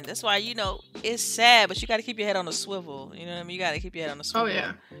I mean, that's why, you know, it's sad, but you got to keep your head on the swivel. You know what I mean? You got to keep your head on the swivel. Oh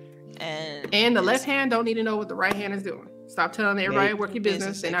yeah. And the left hand don't need to know what the right hand is doing. Stop telling everybody work your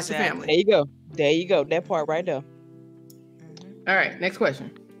business and not your family. There you go. That part right there. All right, next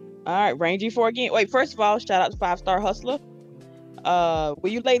question. All right, Rain G4 again. Wait, first of all, shout out to 5-Star Hustler. Will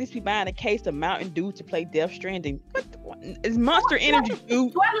you ladies be buying a case of Mountain Dew to play Death Stranding? What is Monster Energy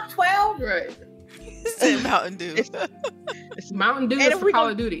Dew? 12? Right. It's Mountain Dew. It's Mountain Dew is for Call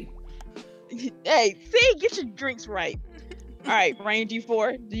of Duty. Hey, see, get your drinks right. All right, Rain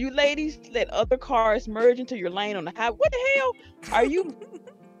G4. Do you ladies let other cars merge into your lane on the highway? What the hell are you?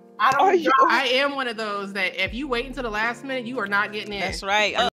 I am one of those that if you wait until the last minute, you are not getting in. That's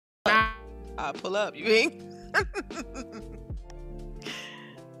right. I'll pull up. You mean?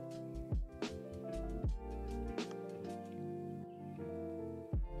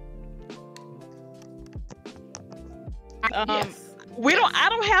 Yes. I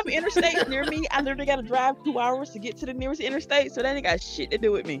don't have interstates near me. I literally got to drive 2 hours to get to the nearest interstate, so that ain't got shit to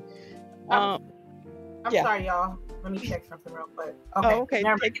do with me. I'm sorry, y'all. Let me check something real quick. Okay.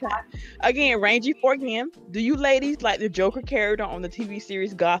 Again, Rain G4 again. Do you ladies like the Joker character on the TV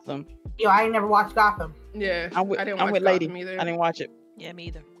series Gotham? Yo, I ain't never watched Gotham. Yeah, I'm with Gotham Lady. Either. I didn't watch it. Yeah, me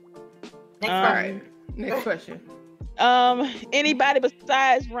either. All right, next question. Anybody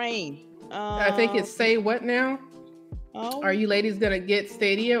besides Rain I think it's say what now? Oh, Are you ladies gonna get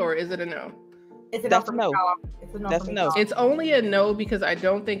Stadia or is it a no? It's a That's no. a no. It's a no. That's for a me, no. y'all. It's only a no because I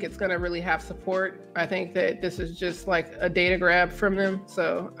don't think it's gonna really have support. I think that this is just like a data grab from them.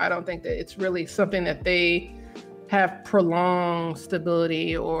 So I don't think that it's really something that they have prolonged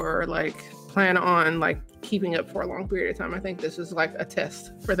stability or like plan on like keeping up for a long period of time. I think this is like a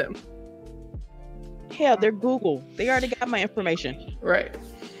test for them. hell, they're Google. They already got my information. Right.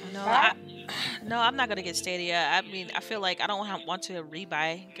 No, I'm not gonna get Stadia. I mean, I feel like I don't want to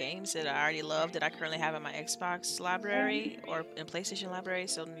rebuy games that I already love that I currently have in my Xbox library or in PlayStation library.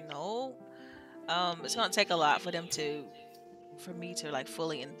 So no, it's gonna take a lot for me to like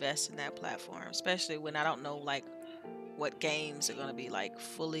fully invest in that platform, especially when I don't know like what games are gonna be like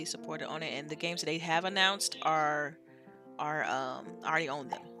fully supported on it, and the games that they have announced are I already own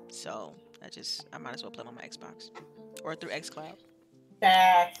them. So I might as well play them on my Xbox or through XCloud.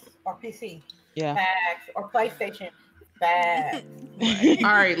 Facts or PC. Yeah. Facts or PlayStation. Facts. All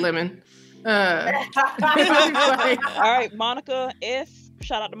right, Lemon. All right, Monica S.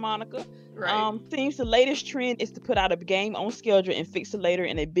 Shout out to Monica. Right. Seems the latest trend is to put out a game on schedule and fix it later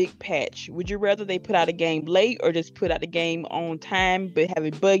in a big patch. Would you rather they put out a game late or just put out the game on time but have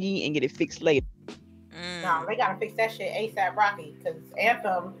it buggy and get it fixed later? No, they gotta fix that shit ASAP Rocky, because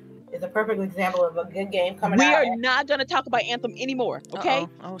Anthem is a perfect example of a good game coming We out. are not gonna talk about Anthem anymore, okay?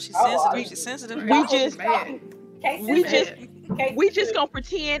 Oh, she's Oh, sensitive. I- She's sensitive. We just- Case We just gonna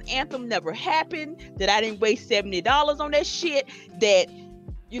pretend Anthem never happened, that I didn't waste $70 on that shit, that,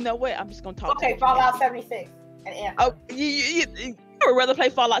 you know what, I'm just gonna talk Okay, to Fallout 76 and Anthem. Oh, you would rather play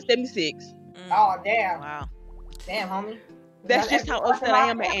Fallout 76. Oh, damn. Wow. Damn, homie. That's just how upset I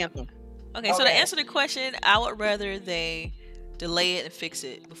am at Anthem. Okay, so to Okay. answer the question, I would rather they delay it and fix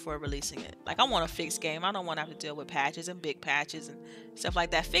it before releasing it. Like, I want a fixed game. I don't want to have to deal with patches and big patches and stuff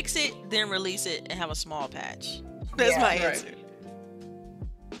like that. Fix it, then release it and have a small patch. That's Yeah, my right. answer.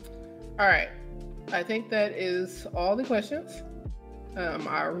 All right. I think that is all the questions.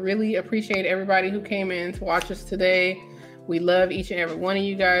 I really appreciate everybody who came in to watch us today. We love each and every one of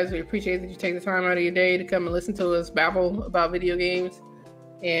you guys. We appreciate that you take the time out of your day to come and listen to us babble about video games.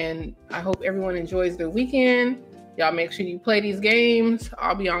 And I hope everyone enjoys their weekend. Y'all make sure you play these games.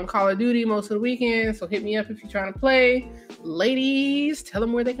 I'll be on Call of Duty most of the weekend, so hit me up if you're trying to play. Ladies, tell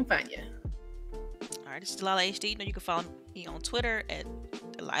them where they can find you. All right, this is Delilah HD. You know, you can follow me on Twitter at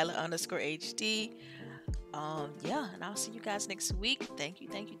Delilah_HD. Yeah, and I'll see you guys next week. Thank you.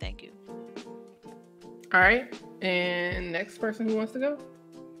 All right. And next person who wants to go?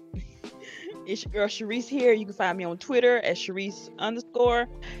 It's your girl Sharice here. You can find me on Twitter at Sharice_.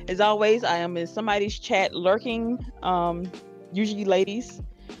 As always, I am in somebody's chat lurking, usually ladies.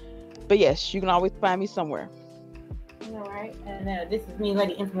 But yes, you can always find me somewhere. All right. And this is me,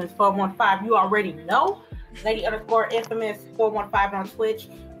 Lady Infamous 415. You already know. Lady_Infamous 415 on Twitch.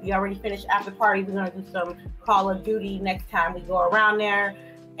 We already finished after party. We're gonna do some Call of Duty next time we go around there.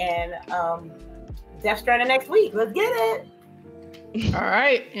 And Death Stranding next week. Let's get it. All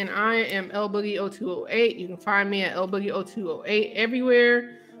right, and I am LBoogie0208. You can find me at LBoogie0208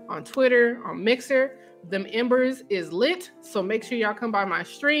 everywhere, on Twitter, on Mixer. Them Embers is lit, so make sure y'all come by my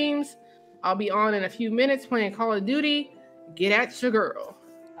streams. I'll be on in a few minutes playing Call of Duty. Get at your girl.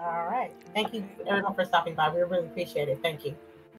 All right. Thank you everyone for stopping by. We really appreciate it. Thank you.